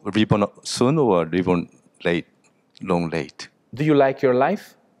reborn soon or reborn late, long late? Do you like your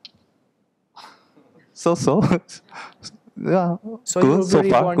life? So. Yeah, so good so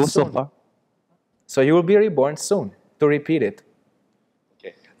far. Good soon. So far. So you will be reborn soon. To repeat it.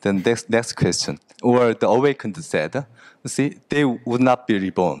 Okay. Then next question. Or the awakened said, see, they would not be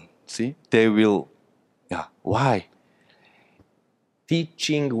reborn. See, they will. Yeah. Why?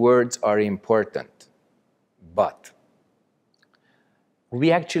 Teaching words are important, but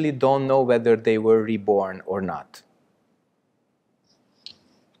we actually don't know whether they were reborn or not.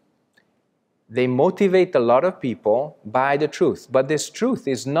 They motivate a lot of people by the truth, but this truth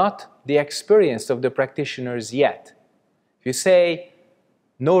is not the experience of the practitioners yet. If you say,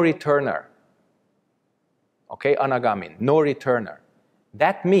 no returner, okay, anagamin, no returner,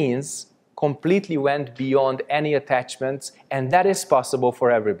 that means completely went beyond any attachments, and that is possible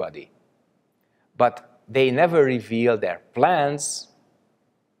for everybody. but they never reveal their plans.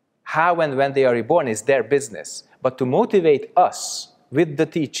 How and when they are reborn is their business. But to motivate us with the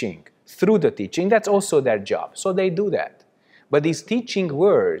teaching, through the teaching, that's also their job. So they do that. But these teaching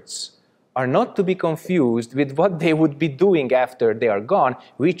words are not to be confused with what they would be doing after they are gone,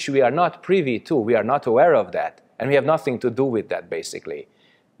 which we are not privy to. We are not aware of that. And we have nothing to do with that, basically.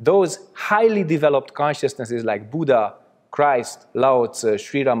 Those highly developed consciousnesses like Buddha, Christ, Lao Tzu,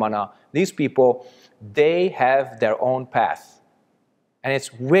 Sri Ramana, these people, they have their own path. And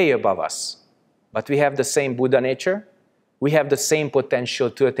it's way above us. But we have the same Buddha nature. We have the same potential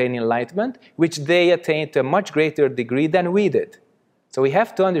to attain enlightenment, which they attained to a much greater degree than we did. So we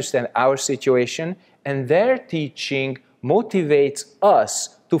have to understand our situation, and their teaching motivates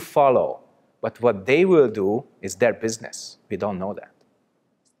us to follow. But what they will do is their business. We don't know that.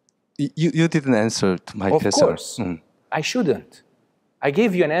 You didn't answer to my question. Of course. I shouldn't. I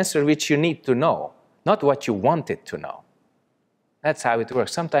gave you an answer which you need to know, not what you wanted to know. That's how it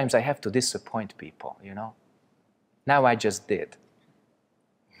works. Sometimes I have to disappoint people, you know. Now I just did.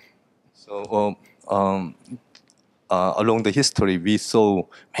 So along the history, we saw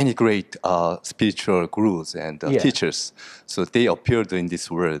many great spiritual gurus and teachers. So they appeared in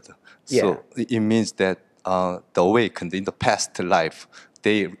this world. So it means that the awakened in the past life,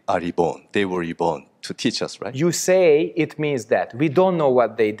 they are reborn. They were reborn to teach us, right? You say it means that. We don't know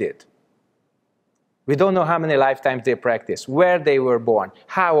what they did. We don't know how many lifetimes they practiced, where they were born,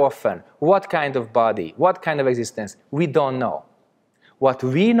 how often, what kind of body, what kind of existence. We don't know. What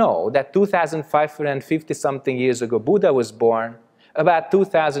we know, that 2,550-something years ago, Buddha was born. About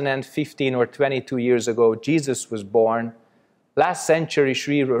 2015 or 22 years ago, Jesus was born. Last century,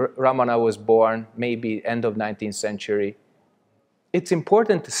 Sri Ramana was born, maybe end of 19th century. It's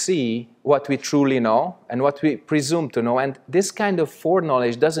important to see what we truly know and what we presume to know. And this kind of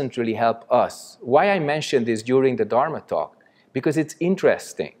foreknowledge doesn't really help us. Why I mentioned this during the Dharma talk? Because it's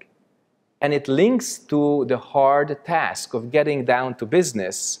interesting. And it links to the hard task of getting down to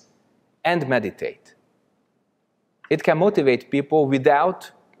business and meditate. It can motivate people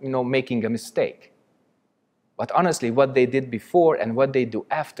without, making a mistake. But honestly, what they did before and what they do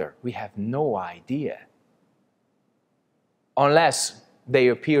after, we have no idea. Unless they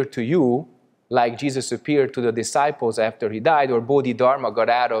appear to you like Jesus appeared to the disciples after he died, or Bodhidharma got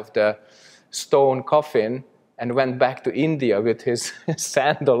out of the stone coffin and went back to India with his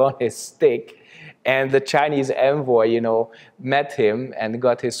sandal on his stick, and the Chinese envoy, met him and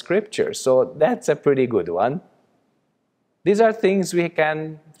got his scripture. So that's a pretty good one. These are things we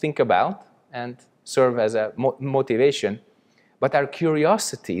can think about and serve as a motivation, but our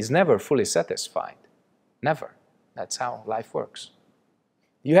curiosity is never fully satisfied. Never. That's how life works.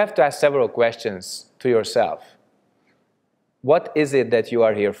 You have to ask several questions to yourself. What is it that you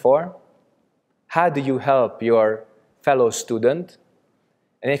are here for? How do you help your fellow student?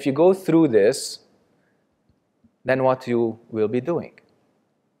 And if you go through this, then what you will be doing.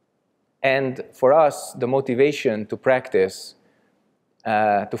 And for us, the motivation to practice,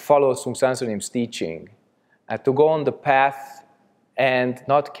 to follow Seon Sunim's teaching, to go on the path and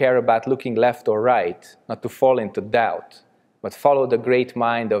not care about looking left or right, not to fall into doubt, but follow the great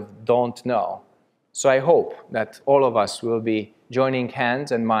mind of don't know. So I hope that all of us will be joining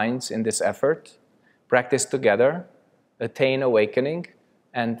hands and minds in this effort, practice together, attain awakening,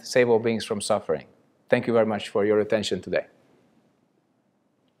 and save all beings from suffering. Thank you very much for your attention today.